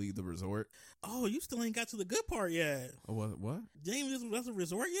about to leave the resort. Oh, you still ain't got to the good part yet. What? James, that's a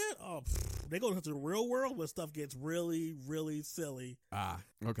resort yet? Oh, they go to the real world where stuff gets really, really silly.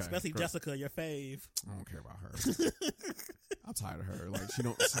 Okay. Especially Jessica, your fave. I don't care about her. I'm tired of her. Like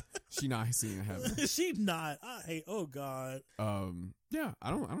she not seeing heaven. She not. I hate. Oh God. Yeah.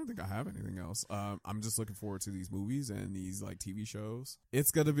 I don't think I have anything else. I'm just looking forward to these movies and these like TV shows.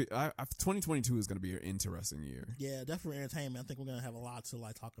 It's gonna be. 2022 is gonna be an interesting year. Yeah, definitely entertainment. I think we're gonna have a lot to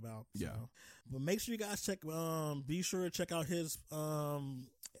like talk about. So. Yeah. But make sure you guys check. Be sure to check out his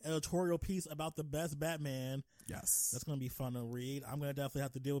editorial piece about the best Batman. Yes, that's gonna be fun to read. I'm gonna definitely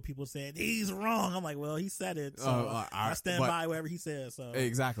have to deal with people saying he's wrong. I'm like, well, he said it, so I stand by whatever he says. So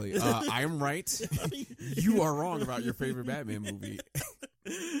exactly, I am right. You are wrong about your favorite Batman movie.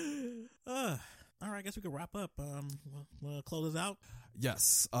 All right, I guess we can wrap up. We'll close this out.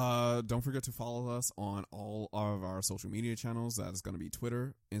 Yes. Don't forget to follow us on all of our social media channels. That is going to be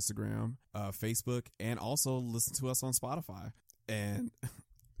Twitter, Instagram, Facebook, and also listen to us on Spotify. And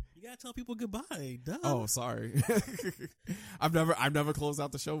you gotta tell people goodbye. Duh. Oh, sorry. I've never closed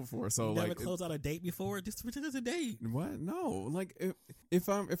out the show before. So never closed out a date before. Just pretend it's a date. What? No. Like if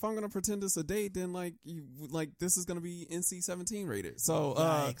I'm gonna pretend it's a date, then like this is gonna be NC-17 rated.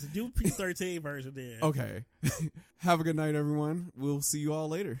 So do PG-13 version then. Okay. Have a good night, everyone. We'll see you all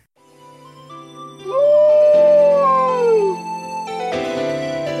later.